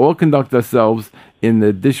way we all conduct ourselves in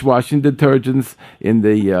the dishwashing detergents, in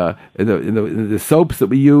the soaps that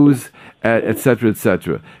we use, et cetera, et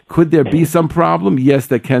cetera. Could there be some problem? Yes,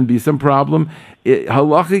 there can be some problem.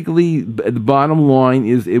 Halachically, the bottom line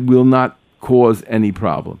is it will not cause any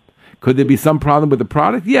problem. Could there be some problem with the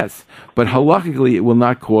product? Yes. But halachically, it will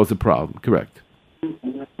not cause a problem. Correct.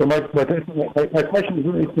 So my question is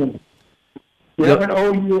really simple. We have an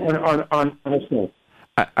OU on a soap.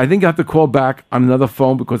 I think I have to call back on another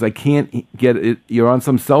phone because I can't get it. You're on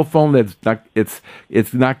some cell phone that's not. It's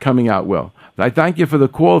not coming out well. I thank you for the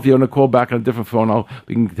call. If you want to call back on a different phone,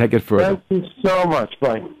 we can take it further. Thank you so much.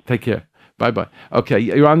 Bye. Take care. Bye. Okay,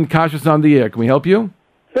 you're on Kashrus on the air. Can we help you?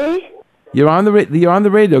 Me? You're on the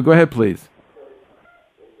radio. Go ahead, please.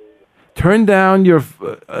 Turn down your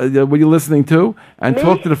what you're listening to and Me?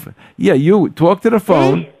 talk to the. You talk to the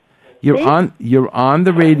phone. Me? You're on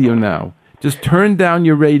the radio now. Just turn down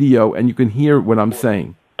your radio and you can hear what I'm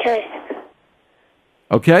saying. Okay.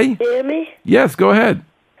 Okay? You hear me? Yes, go ahead.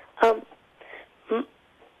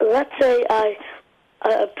 Let's say I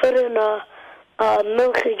put in a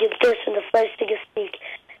milk and dish in the flesh to get steak,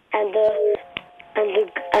 and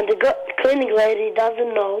the cleaning lady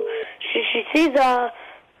doesn't know. She sees a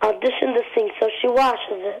dish in the sink, so she washes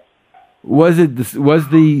it. Was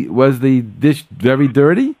the dish very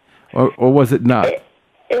dirty, or was it not?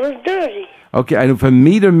 It was dirty. Okay, and for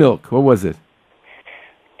meat or milk, what was it?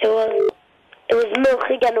 It was milk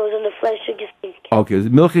again. It was in the flesh sugar sink. Okay, it was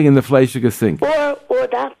milking in the flesh sugar sink. Or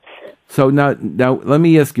the opposite. So now let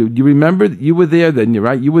me ask you. Do you remember you were there then? You're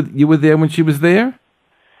right. You were there when she was there.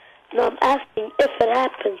 No, I'm asking if it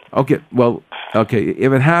happened. Okay.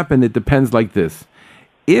 If it happened, it depends like this.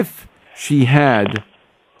 If she had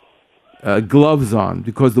gloves on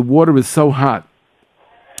because the water is so hot,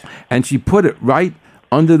 and she put it right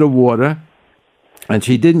under the water, and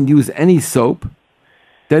she didn't use any soap,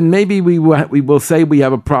 then maybe we will say we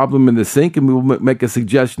have a problem in the sink, and we will make a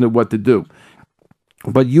suggestion of what to do.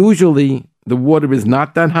 But usually the water is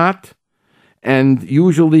not that hot, and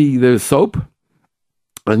usually there's soap,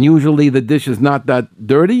 and usually the dish is not that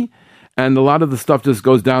dirty, and a lot of the stuff just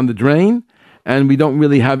goes down the drain, and we don't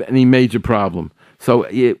really have any major problem. So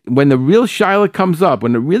when the real shiloh comes up,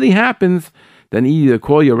 when it really happens, then either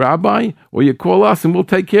call your rabbi or you call us, and we'll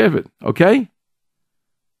take care of it. Okay?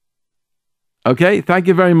 Okay. Thank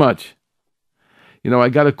you very much. I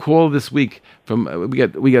got a call this week from we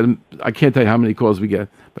get. I can't tell you how many calls we get,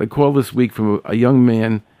 but a call this week from a young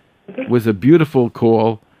man. It was a beautiful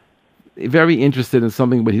call, very interested in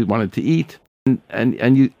something what he wanted to eat,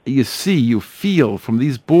 and you feel from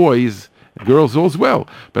these boys, girls as well,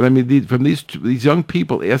 but I mean from these young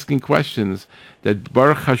people asking questions that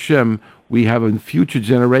Baruch Hashem, we have a future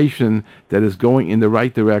generation that is going in the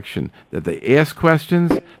right direction, that they ask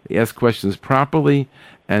questions properly,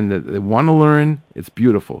 and that they want to learn. It's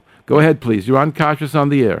beautiful. Go ahead, please. You're on Kashrus on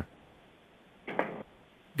the air.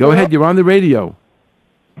 Go ahead. You're on the radio.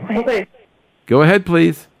 Okay. Go ahead,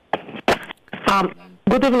 please.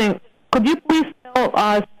 Good evening. Could you please tell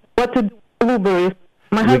us what to do with blueberries?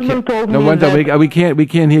 My husband told me that... We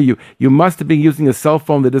can't hear you. You must have been using a cell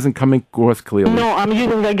phone that isn't coming across clearly. No, I'm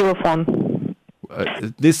using regular phone.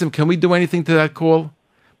 Listen, can we do anything to that call?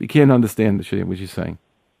 We can't understand what you're saying.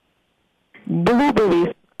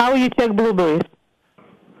 Blueberries. How you check blueberries?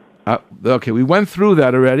 Okay, we went through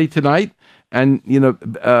that already tonight, and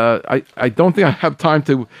I don't think I have time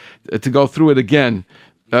to go through it again.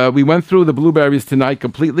 We went through the blueberries tonight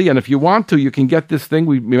completely, and if you want to, you can get this thing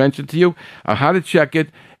we mentioned to you, how to check it,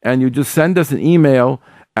 and you just send us an email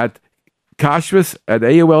at kashrus at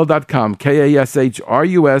AOL.com,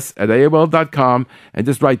 KASHRUS at AOL.com, and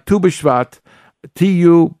just write Tu B'Shvat,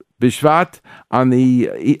 TU Bishvat on the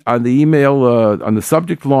email on the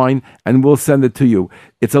subject line, and we'll send it to you.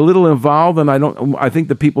 It's a little involved, and I think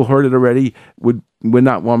the people heard it already would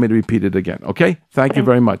not want me to repeat it again. Okay? Thank you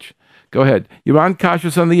very much. Go ahead. You're on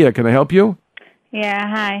Kashrus on the air. Can I help you? Yeah,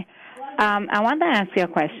 hi. I want to ask you a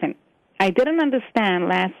question. I didn't understand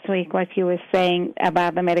last week what you were saying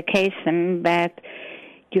about the medication, that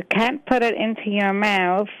you can't put it into your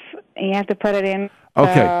mouth. You have to put it in.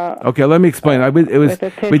 Okay. Let me explain. We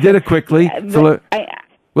did it quickly. I'll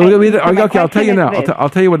tell you now. I'll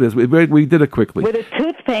tell you what it is. We did it quickly. With a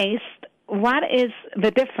toothpaste, what is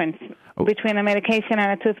the difference between a medication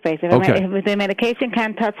and a toothpaste? If the medication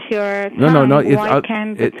can't touch your tongue, why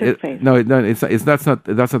can't the toothpaste? That's not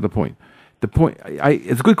the point. The point.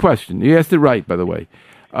 It's a good question. You asked it right, by the way.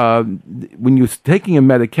 When you're taking a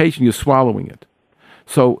medication, you're swallowing it.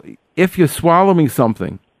 So if you're swallowing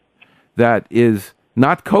something that is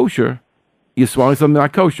not kosher, you're swallowing something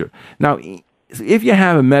not kosher. Now, if you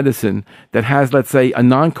have a medicine that has, let's say, a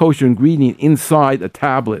non-kosher ingredient inside a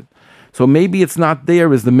tablet, so maybe it's not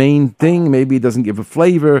there as the main thing, maybe it doesn't give a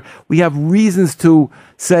flavor, we have reasons to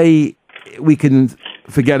say we can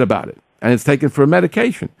forget about it, and it's taken for a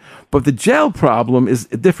medication. But the gel problem is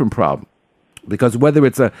a different problem, because whether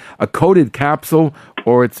it's a coated capsule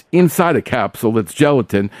or it's inside a capsule that's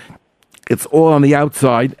gelatin, it's all on the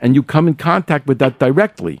outside, and you come in contact with that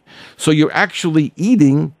directly. So you're actually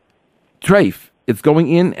eating treif. It's going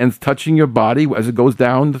in and it's touching your body as it goes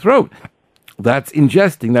down the throat. That's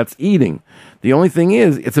ingesting, that's eating. The only thing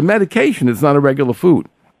is, it's a medication, it's not a regular food.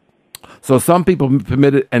 So some people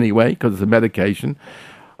permit it anyway, because it's a medication.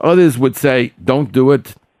 Others would say, don't do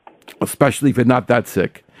it, especially if you're not that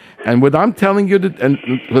sick. And what I'm telling you,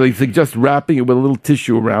 they suggest wrapping it with a little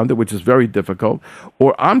tissue around it, which is very difficult.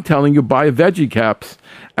 Or I'm telling you, buy a veggie caps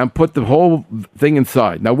and put the whole thing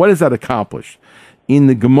inside. Now, what does that accomplish? In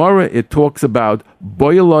the Gemara, it talks about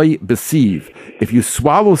boiloi besiv. If you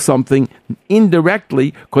swallow something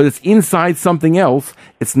indirectly, because it's inside something else,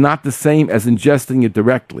 it's not the same as ingesting it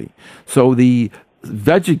directly. So the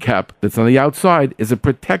veggie cap that's on the outside is a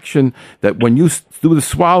protection that when you do the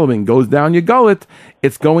swallowing goes down your gullet,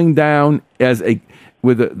 it's going down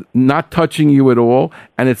not touching you at all,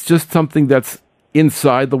 and it's just something that's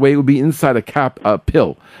inside the way it would be inside a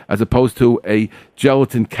pill, as opposed to a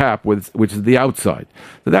gelatin cap which is the outside.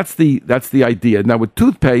 So that's the idea. Now with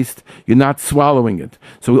toothpaste, you're not swallowing it.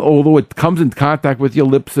 So although it comes in contact with your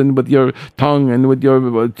lips and with your tongue and with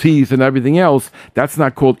your teeth and everything else, that's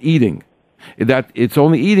not called eating. It's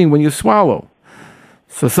only eating when you swallow.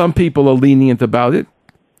 So some people are lenient about it.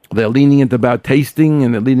 They're lenient about tasting,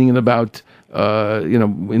 and they're lenient about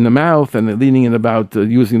in the mouth, and they're lenient about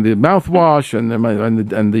using the mouthwash and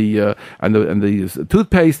the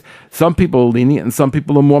toothpaste. Some people are lenient, and some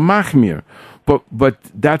people are more machmir. But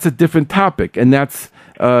that's a different topic, and that's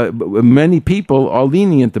many people are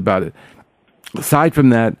lenient about it. Aside from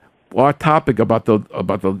that, our topic about the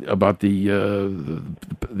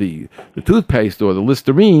toothpaste or the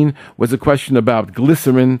Listerine was a question about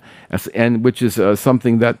glycerin, and which is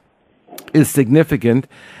something that is significant.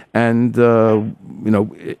 And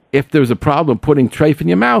if there's a problem putting treif in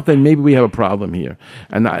your mouth, then maybe we have a problem here.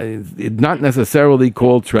 And it's not necessarily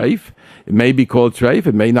called treif. It may be called treif.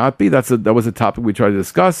 It may not be. That was a topic we tried to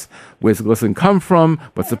discuss. Where's glycerin come from?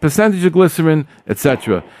 What's the percentage of glycerin,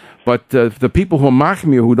 etc. But the people who are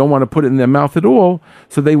machmir, who don't want to put it in their mouth at all,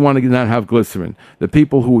 so they want to not have glycerin. The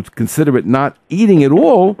people who consider it not eating at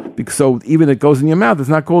all, so even if it goes in your mouth, it's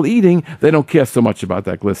not called eating, they don't care so much about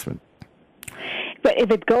that glycerin. But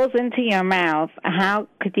if it goes into your mouth, how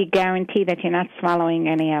could you guarantee that you're not swallowing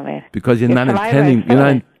any of it? Because you're not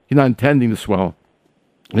intending to swallow.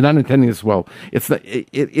 You're not intending to swallow. It's not,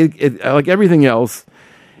 it like everything else.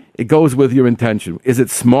 It goes with your intention. Is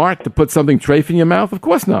it smart to put something treif in your mouth? Of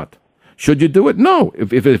course not. Should you do it? No.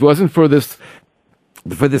 If it wasn't for this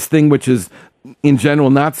thing which is in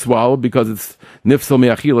general not swallowed because it's nifsal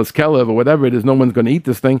me'achilas kelev or whatever it is, no one's going to eat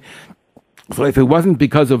this thing. So if it wasn't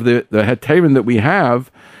because of the heterim that we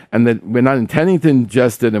have, and that we're not intending to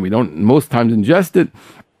ingest it, and we don't most times ingest it,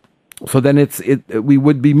 so then we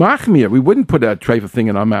would be machmir. We wouldn't put a treif thing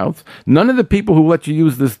in our mouths. None of the people who let you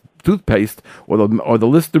use this toothpaste or the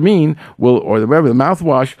Listerine or the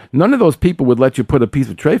mouthwash, none of those people would let you put a piece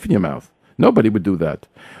of treif in your mouth. Nobody would do that.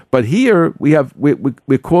 But here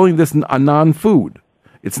we're calling this a non-food.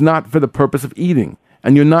 It's not for the purpose of eating,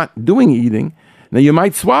 and you're not doing eating. Now, you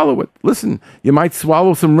might swallow it. Listen, you might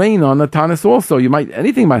swallow some rain on the tanis also.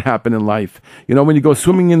 Anything might happen in life. When you go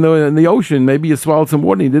swimming in the ocean, maybe you swallowed some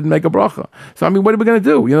water and you didn't make a bracha. So, what are we going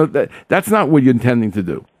to do? That's not what you're intending to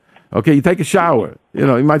do. Okay, you take a shower. You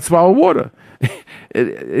might swallow water.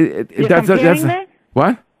 Comparing that?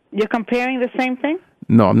 What? You're comparing the same thing?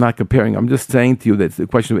 No, I'm not comparing. I'm just saying to you that the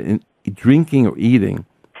question of drinking or eating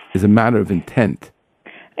is a matter of intent.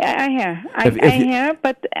 I hear. I hear,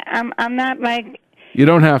 but I'm not like... You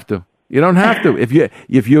don't have to. You don't have to.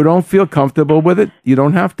 If you don't feel comfortable with it, you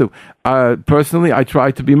don't have to. Personally, I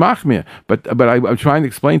try to be machmir, but I'm trying to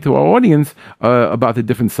explain to our audience about the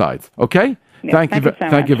different sides. Okay? Yeah,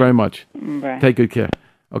 thank you very much. Bye. Take good care.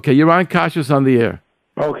 Okay, you're on Kashrus on the air.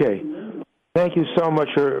 Okay. Thank you so much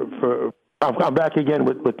for I'm back again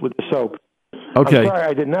with the soap. Okay. I'm sorry,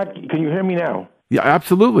 I did not. Can you hear me now? Yeah,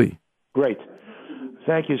 absolutely. Great.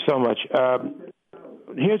 Thank you so much.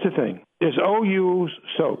 Here's the thing. There's OU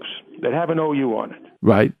soaps that have an OU on it.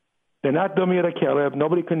 Right. They're not Dummy or Caleb.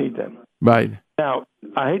 Nobody can eat them. Right. Now,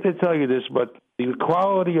 I hate to tell you this, but the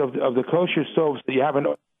quality of the kosher soaps that you have an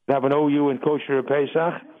OU and kosher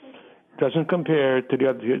Pesach doesn't compare to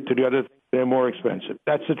the other. They're more expensive.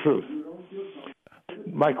 That's the truth.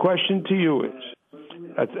 My question to you is,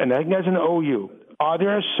 and I think as an OU, are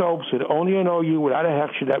there soaps with only an OU without a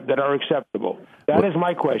hechsher that are acceptable? That is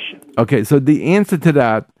my question. Okay, so the answer to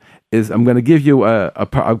that is I'm going to give you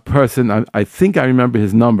a person. I think I remember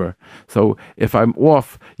his number. So if I'm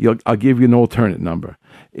off, I'll give you an alternate number.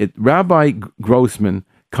 Rabbi Grossman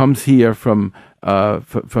comes here from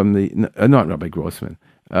not Rabbi Grossman.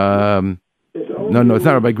 No, it's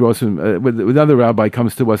not Rabbi Grossman. With another rabbi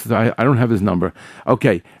comes to us. I don't have his number.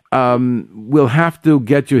 Okay, we'll have to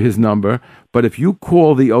get you his number. But if you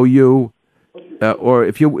call the OU, or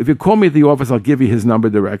if you call me at the office, I'll give you his number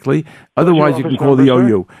directly. Otherwise, you can call the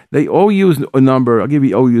OU. The OU's number. I'll give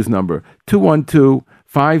you OU's number: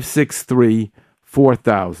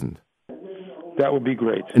 212-563-4000. That would be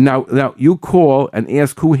great. And now you call and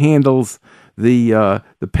ask who handles the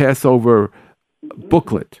Passover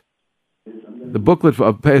booklet. The booklet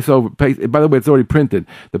of Passover, by the way, it's already printed.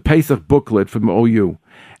 The Pesach booklet from OU,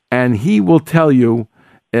 and he will tell you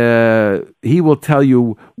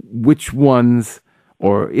which ones,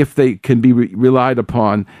 or if they can be relied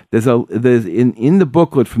upon. There's in the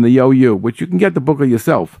booklet from the OU, which you can get the booklet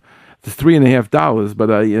yourself. It's $3.50,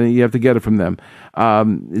 but you have to get it from them.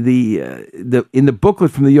 In the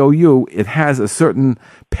booklet from the OU, it has a certain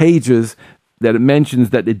pages that it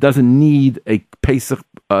mentions that it doesn't need a Pesach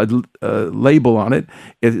label on it.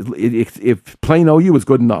 If plain OU is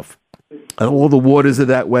good enough. All the waters are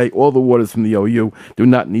that way. All the waters from the OU do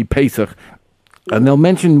not need Pesach. And they'll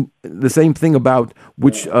mention the same thing about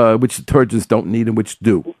which detergents don't need and which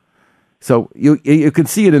do. So you can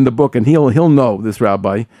see it in the book, and he'll know, this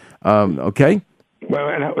rabbi. Okay? Well,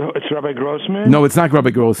 it's Rabbi Grossman? No, it's not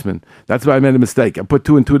Rabbi Grossman. That's why I made a mistake. I put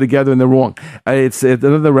two and two together and they're wrong. It's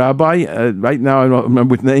another rabbi. Right now I don't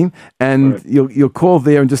remember his name. And right. You'll call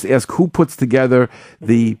there and just ask who puts together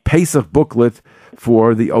the Pesach booklet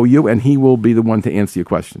for the OU, and he will be the one to answer your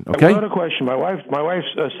question. Okay? One other question. My wife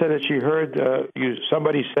said that she heard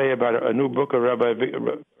somebody say about a new book of Rabbi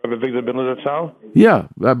Wikler Jan. Yeah,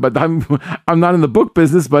 but I'm not in the book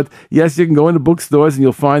business. But yes, you can go into bookstores and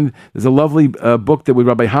you'll find there's a lovely book that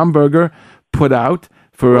Rabbi Hamburger put out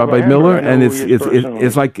for Rabbi Miller, and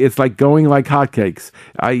it's like going like hotcakes.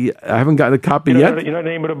 I haven't gotten a copy yet. You know the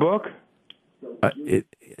name of the book?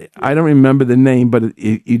 I don't remember the name, but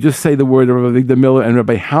you just say the word of Rabbi Wikler Miller, and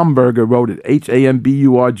Rabbi Hamburger wrote it,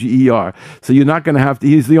 Hamburger. So you're not going to have to.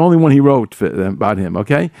 He's the only one he wrote about him.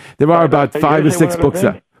 Okay, there are about 5 or 6 books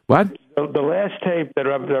out. What? The last tape that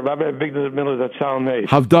Rabbi Wikler Jan made.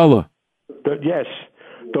 Havdalah. Yes,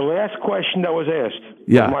 the last question that was asked.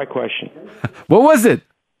 Yeah. Was my question. What was it?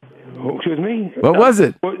 Excuse me. What was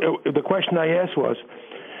it? The question I asked was,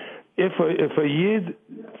 if a Yid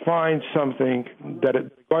finds something that a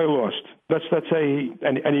guy lost, let's say,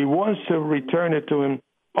 and he wants to return it to him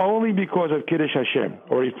only because of Kiddush Hashem,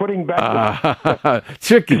 or he's putting back.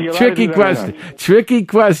 Tricky question,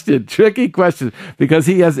 because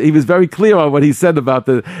he was very clear on what he said about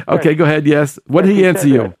the. Okay, right. Go ahead. Yes, what did he answer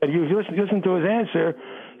you? And you listen to his answer.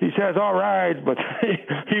 He says, all right, but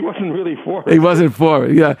he wasn't really for it. He wasn't for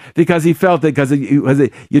it, yeah, because he felt that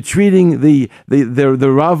you're treating the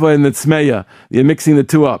Rava and the Tzmeya, you're mixing the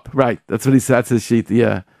two up. Right, that's what he said. That's his sheet,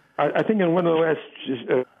 yeah. I think in one of the last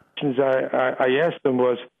questions I asked him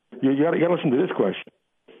was, you got to listen to this question.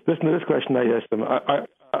 Listen to this question I asked him.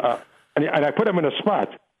 And I put him in a spot.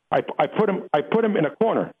 I put him in a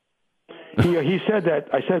corner. He said that,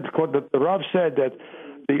 the Rav said that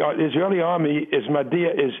the Israeli army is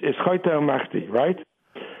Madia is Choyta Machti, right?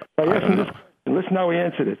 I asked him this question. Listen how he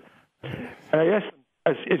answered it. And I asked him,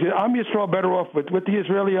 is the Am Yisrael better off with the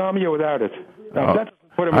Israeli army or without it? Now, if that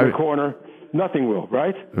doesn't put him in the corner, nothing will,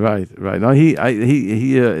 right? Right. No, he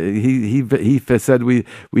said we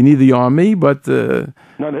need the army, but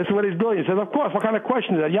no, this is what he's doing. He said, of course. What kind of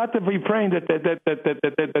question is that? You have to be praying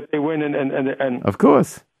that they win, and of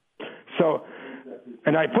course. So,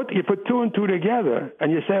 and you put two and two together,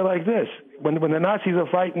 and you say like this: when the Nazis are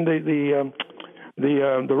fighting the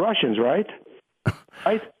Russians, right?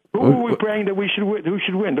 Right. Who are we praying that we should win? Who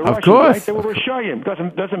should win? The Russians, course. Right? They were Rishayim.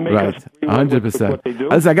 Doesn't make right. us 100%. what they do.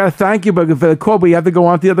 Listen, I got to thank you for the call, but you have to go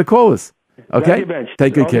on to the other callers. Okay?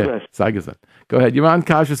 Take good care. Go ahead. You're on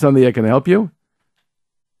Kashrus on the air. Can I help you?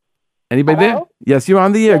 Anybody there? Yes, you're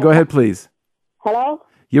on the air. Go ahead, please. Hello?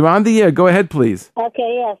 You're on the air. Go ahead, please.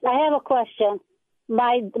 Okay, yes. I have a question.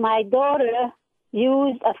 My daughter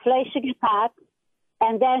used a fleshige pot,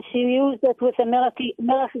 and then she used it with a milk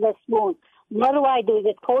spoon. What do I do? Is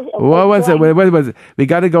it wait. We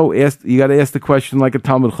got to go ask. You got to ask the question like a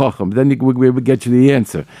Talmud Chacham. Then we will get you the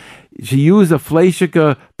answer. She used a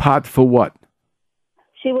fleshige pot for what?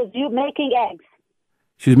 She was making eggs.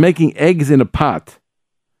 She was making eggs in a pot.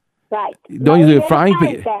 Right. You don't use a frying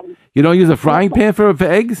pan. You don't use a frying pan for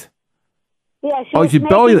eggs? Yeah. She's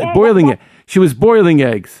boiling it. She was boiling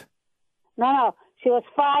eggs. No. She was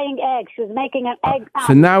frying eggs. She was making an egg pot.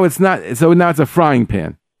 So now it's not. So now it's a frying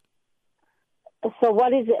pan. So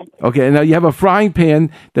what is it? Okay, now you have a frying pan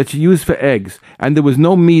that you use for eggs, and there was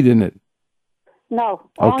no meat in it. No.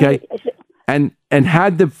 Okay. And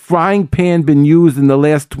had the frying pan been used in the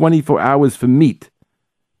last 24 hours for meat?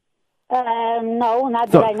 No, not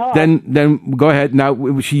that I know. Then go ahead.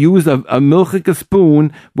 Now she used a milchike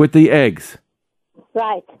spoon with the eggs.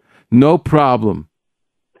 Right. No problem.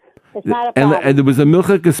 It's not a problem. And there was a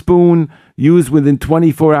milchike spoon used within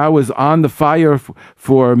 24 hours on the fire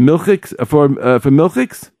for milchiks for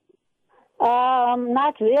milchiks?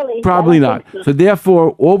 Not really. Probably not. So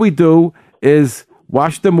therefore, all we do is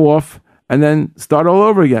wash them off and then start all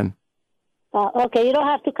over again. Okay, you don't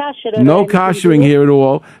have to kasher it. No kashering here at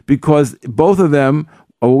all, because both of them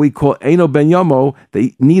are what we call Eino Ben Yomo.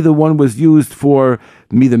 Neither one was used for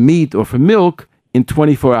either meat or for milk in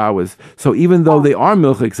 24 hours. So even though they are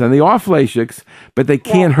milchiks and they are fleishiks, but they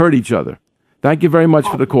can't hurt each other. Thank you very much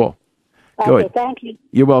for the call. Go ahead. Thank you.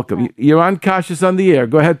 You're welcome. You're on Kashrus on the air.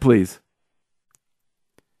 Go ahead, please.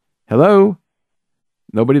 Hello?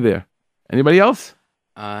 Nobody there. Anybody else?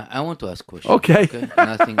 I want to ask a question. Okay.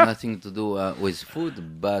 Nothing to do with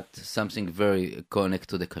food, but something very connected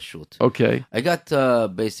to the kashrut. Okay. I got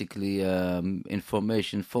basically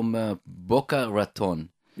information from Boca Raton.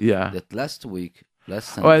 Yeah. That last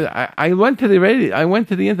Sunday. I went to the radio. I went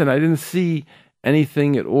to the internet. I didn't see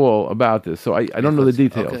anything at all about this, so I don't know the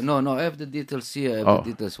details. Okay. No, I have the details here. The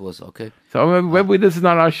details was okay. So maybe this is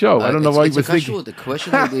not our show. I don't know why you were thinking. The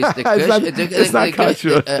question is it's not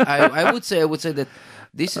kashrut. I would say that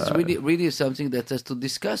this is really something that has to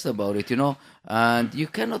discuss about it, and you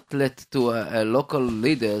cannot let to local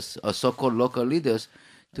leaders or so-called local leaders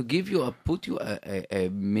to give you a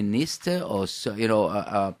minister or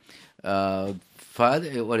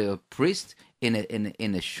father or a priest in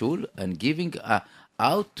a shul and giving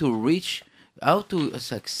how to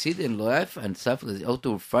succeed in life and stuff, how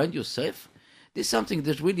to find yourself. This is something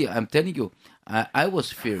that really, I'm telling you, I was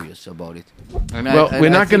furious about it. We're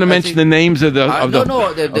not going to mention the names of the.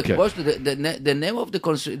 The name of the.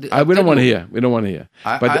 We don't want to hear. We don't want to hear.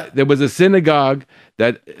 But there was a synagogue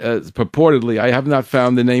that purportedly, I have not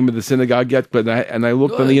found the name of the synagogue yet. But I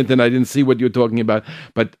looked on the internet. I didn't see what you're talking about.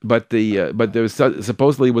 But there was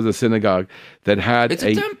supposedly was a synagogue that had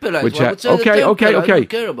a temple.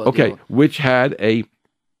 Which had a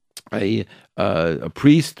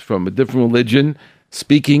priest from a different religion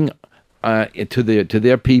speaking to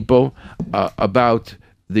their people about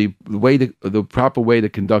the proper way to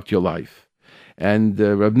conduct your life. And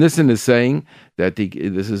Rav Nissen is saying that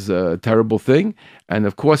this is a terrible thing, and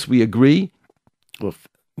of course we agree.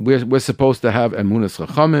 We're supposed to have emunas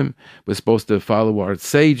chachamim. We're supposed to follow our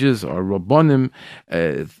sages, our rabbanim,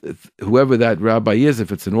 whoever that rabbi is.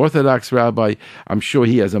 If it's an Orthodox rabbi, I'm sure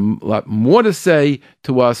he has a lot more to say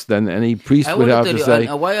to us than any priest would have to say.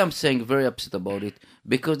 Why I'm saying very upset about it,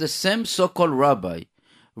 because the same so-called rabbi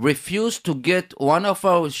refused to get one of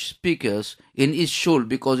our speakers in his shul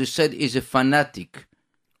because he said he's a fanatic.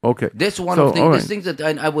 Okay, that's one of the things that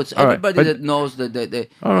I would. Everybody that knows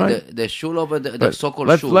the shul over the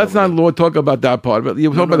so-called shul. Let's not talk about that part. But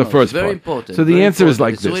you talk about the first part. Very important. So the answer is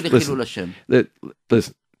like this. Listen,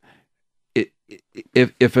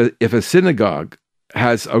 if a synagogue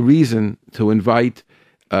has a reason to invite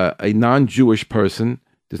a non-Jewish person.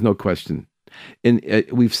 There's no question.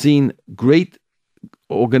 We've seen great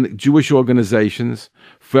Jewish organizations,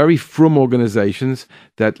 very frum organizations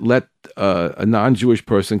that let a non-Jewish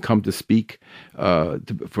person come to speak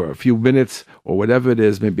for a few minutes or whatever it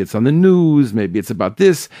is. Maybe it's on the news, maybe it's about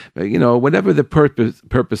this, whatever the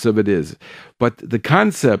purpose of it is. But the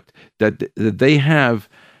concept that they have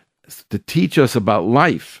to teach us about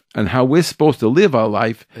life and how we're supposed to live our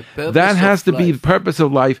life, that has to be the purpose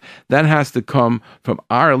of life. That has to come from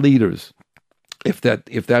our leaders. If that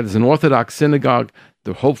is an Orthodox synagogue,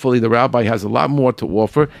 hopefully the rabbi has a lot more to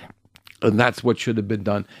offer, and that's what should have been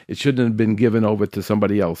done. It shouldn't have been given over to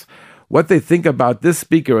somebody else. What they think about this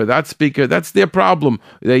speaker or that speaker, that's their problem.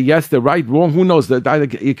 They're right, wrong, who knows?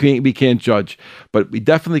 We can't judge. But we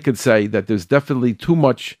definitely could say that there's definitely too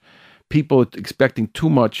much, people expecting too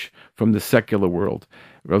much from the secular world.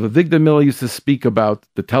 Rabbi Victor Miller used to speak about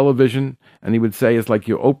the television, and he would say it's like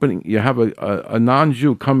you have a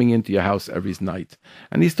non-Jew coming into your house every night,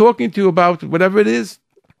 and he's talking to you about whatever it is,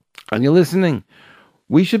 and you're listening.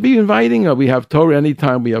 We should be inviting her. We have Torah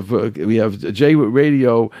anytime. We have JRoot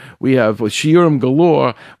Radio. We have Shiurim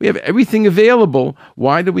galore. We have everything available.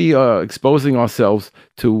 Why do we exposing ourselves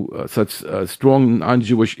to such strong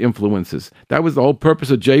non-Jewish influences? That was the whole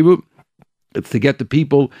purpose of JRoot. It's to get the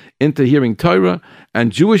people into hearing Torah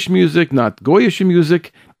and Jewish music, not Goyish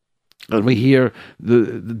music. And we hear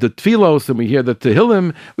the tefillos, and we hear the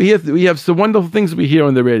tehillim. We have some wonderful things we hear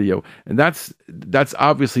on the radio, and that's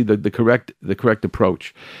obviously the correct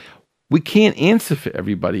approach. We can't answer for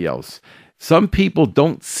everybody else. Some people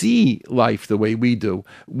don't see life the way we do.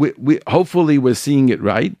 We hopefully we're seeing it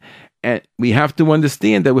right. And we have to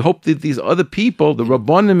understand that we hope that these other people, the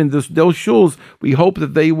Rabbanim in those shuls, we hope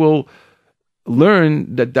that they will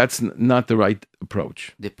learn that that's not the right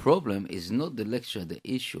approach. The problem is not the lecture, the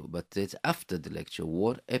issue, but it's after the lecture.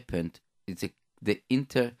 What happened? It's the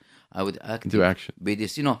interaction. With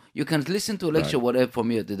this, you can listen to a lecture, whatever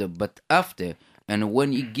from here, but after, and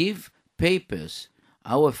when you give papers,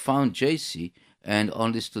 our found JC and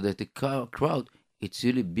on this to the crowd, it's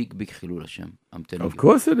really big Chilul Hashem. I'm telling you. Of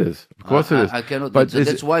course it is. I cannot. But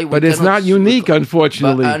that's why. But it's not unique,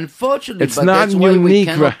 unfortunately. It's not unique. We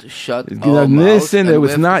cannot shut our listen,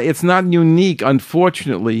 it's not unique.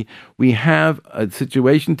 Unfortunately, we have a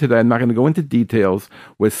situation today. I'm not going to go into details,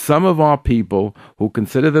 where some of our people who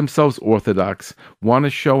consider themselves Orthodox want to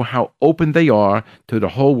show how open they are to the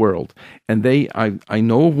whole world. And I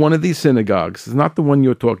know of one of these synagogues. It's not the one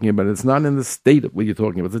you're talking about. It's not in the state where you're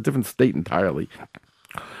talking about. It's a different state entirely.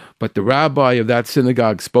 But the rabbi of that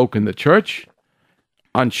synagogue spoke in the church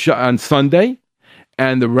on Sunday,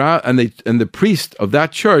 and the priest of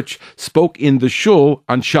that church spoke in the shul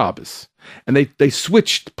on Shabbos. And they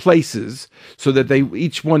switched places so that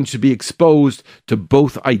each one should be exposed to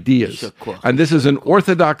both ideas. And this is an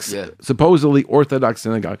Orthodox, supposedly Orthodox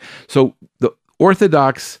synagogue. So the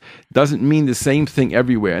Orthodox doesn't mean the same thing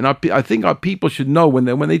everywhere. And I think our people should know when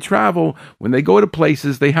they travel, when they go to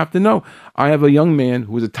places, they have to know. I have a young man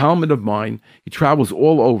who is a Talmud of mine. He travels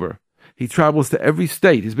all over. He travels to every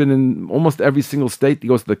state. He's been in almost every single state. He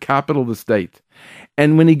goes to the capital of the state.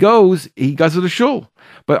 And when he goes to the shul.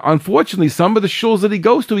 But unfortunately, some of the shuls that he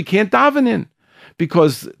goes to, he can't daven in,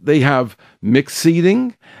 because they have mixed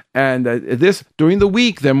seating, and during the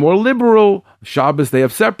week they're more liberal. Shabbos they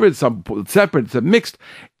have separate, some mixed,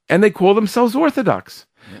 and they call themselves Orthodox.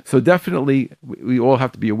 Yeah. So definitely we all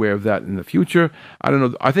have to be aware of that in the future. I don't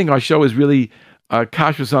know. I think our show is really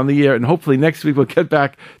kashrus on the air, and hopefully next week we'll get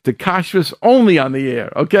back to kashrus only on the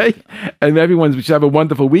air, okay? And everyone should have a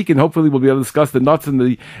wonderful week, and hopefully we'll be able to discuss the nuts and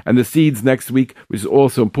the seeds next week, which is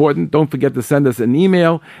also important. Don't forget to send us an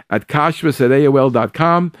email at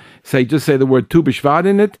kashrus@aol.com. Just say the word Tu B'Shvat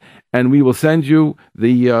in it, and we will send you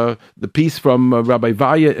the piece from Rabbi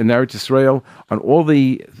Vaya in Eretz Yisrael on all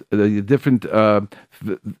the different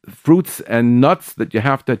fruits and nuts that you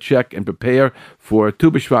have to check and prepare for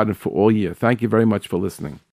Tu B'Shvat and for all year. Thank you very much for listening.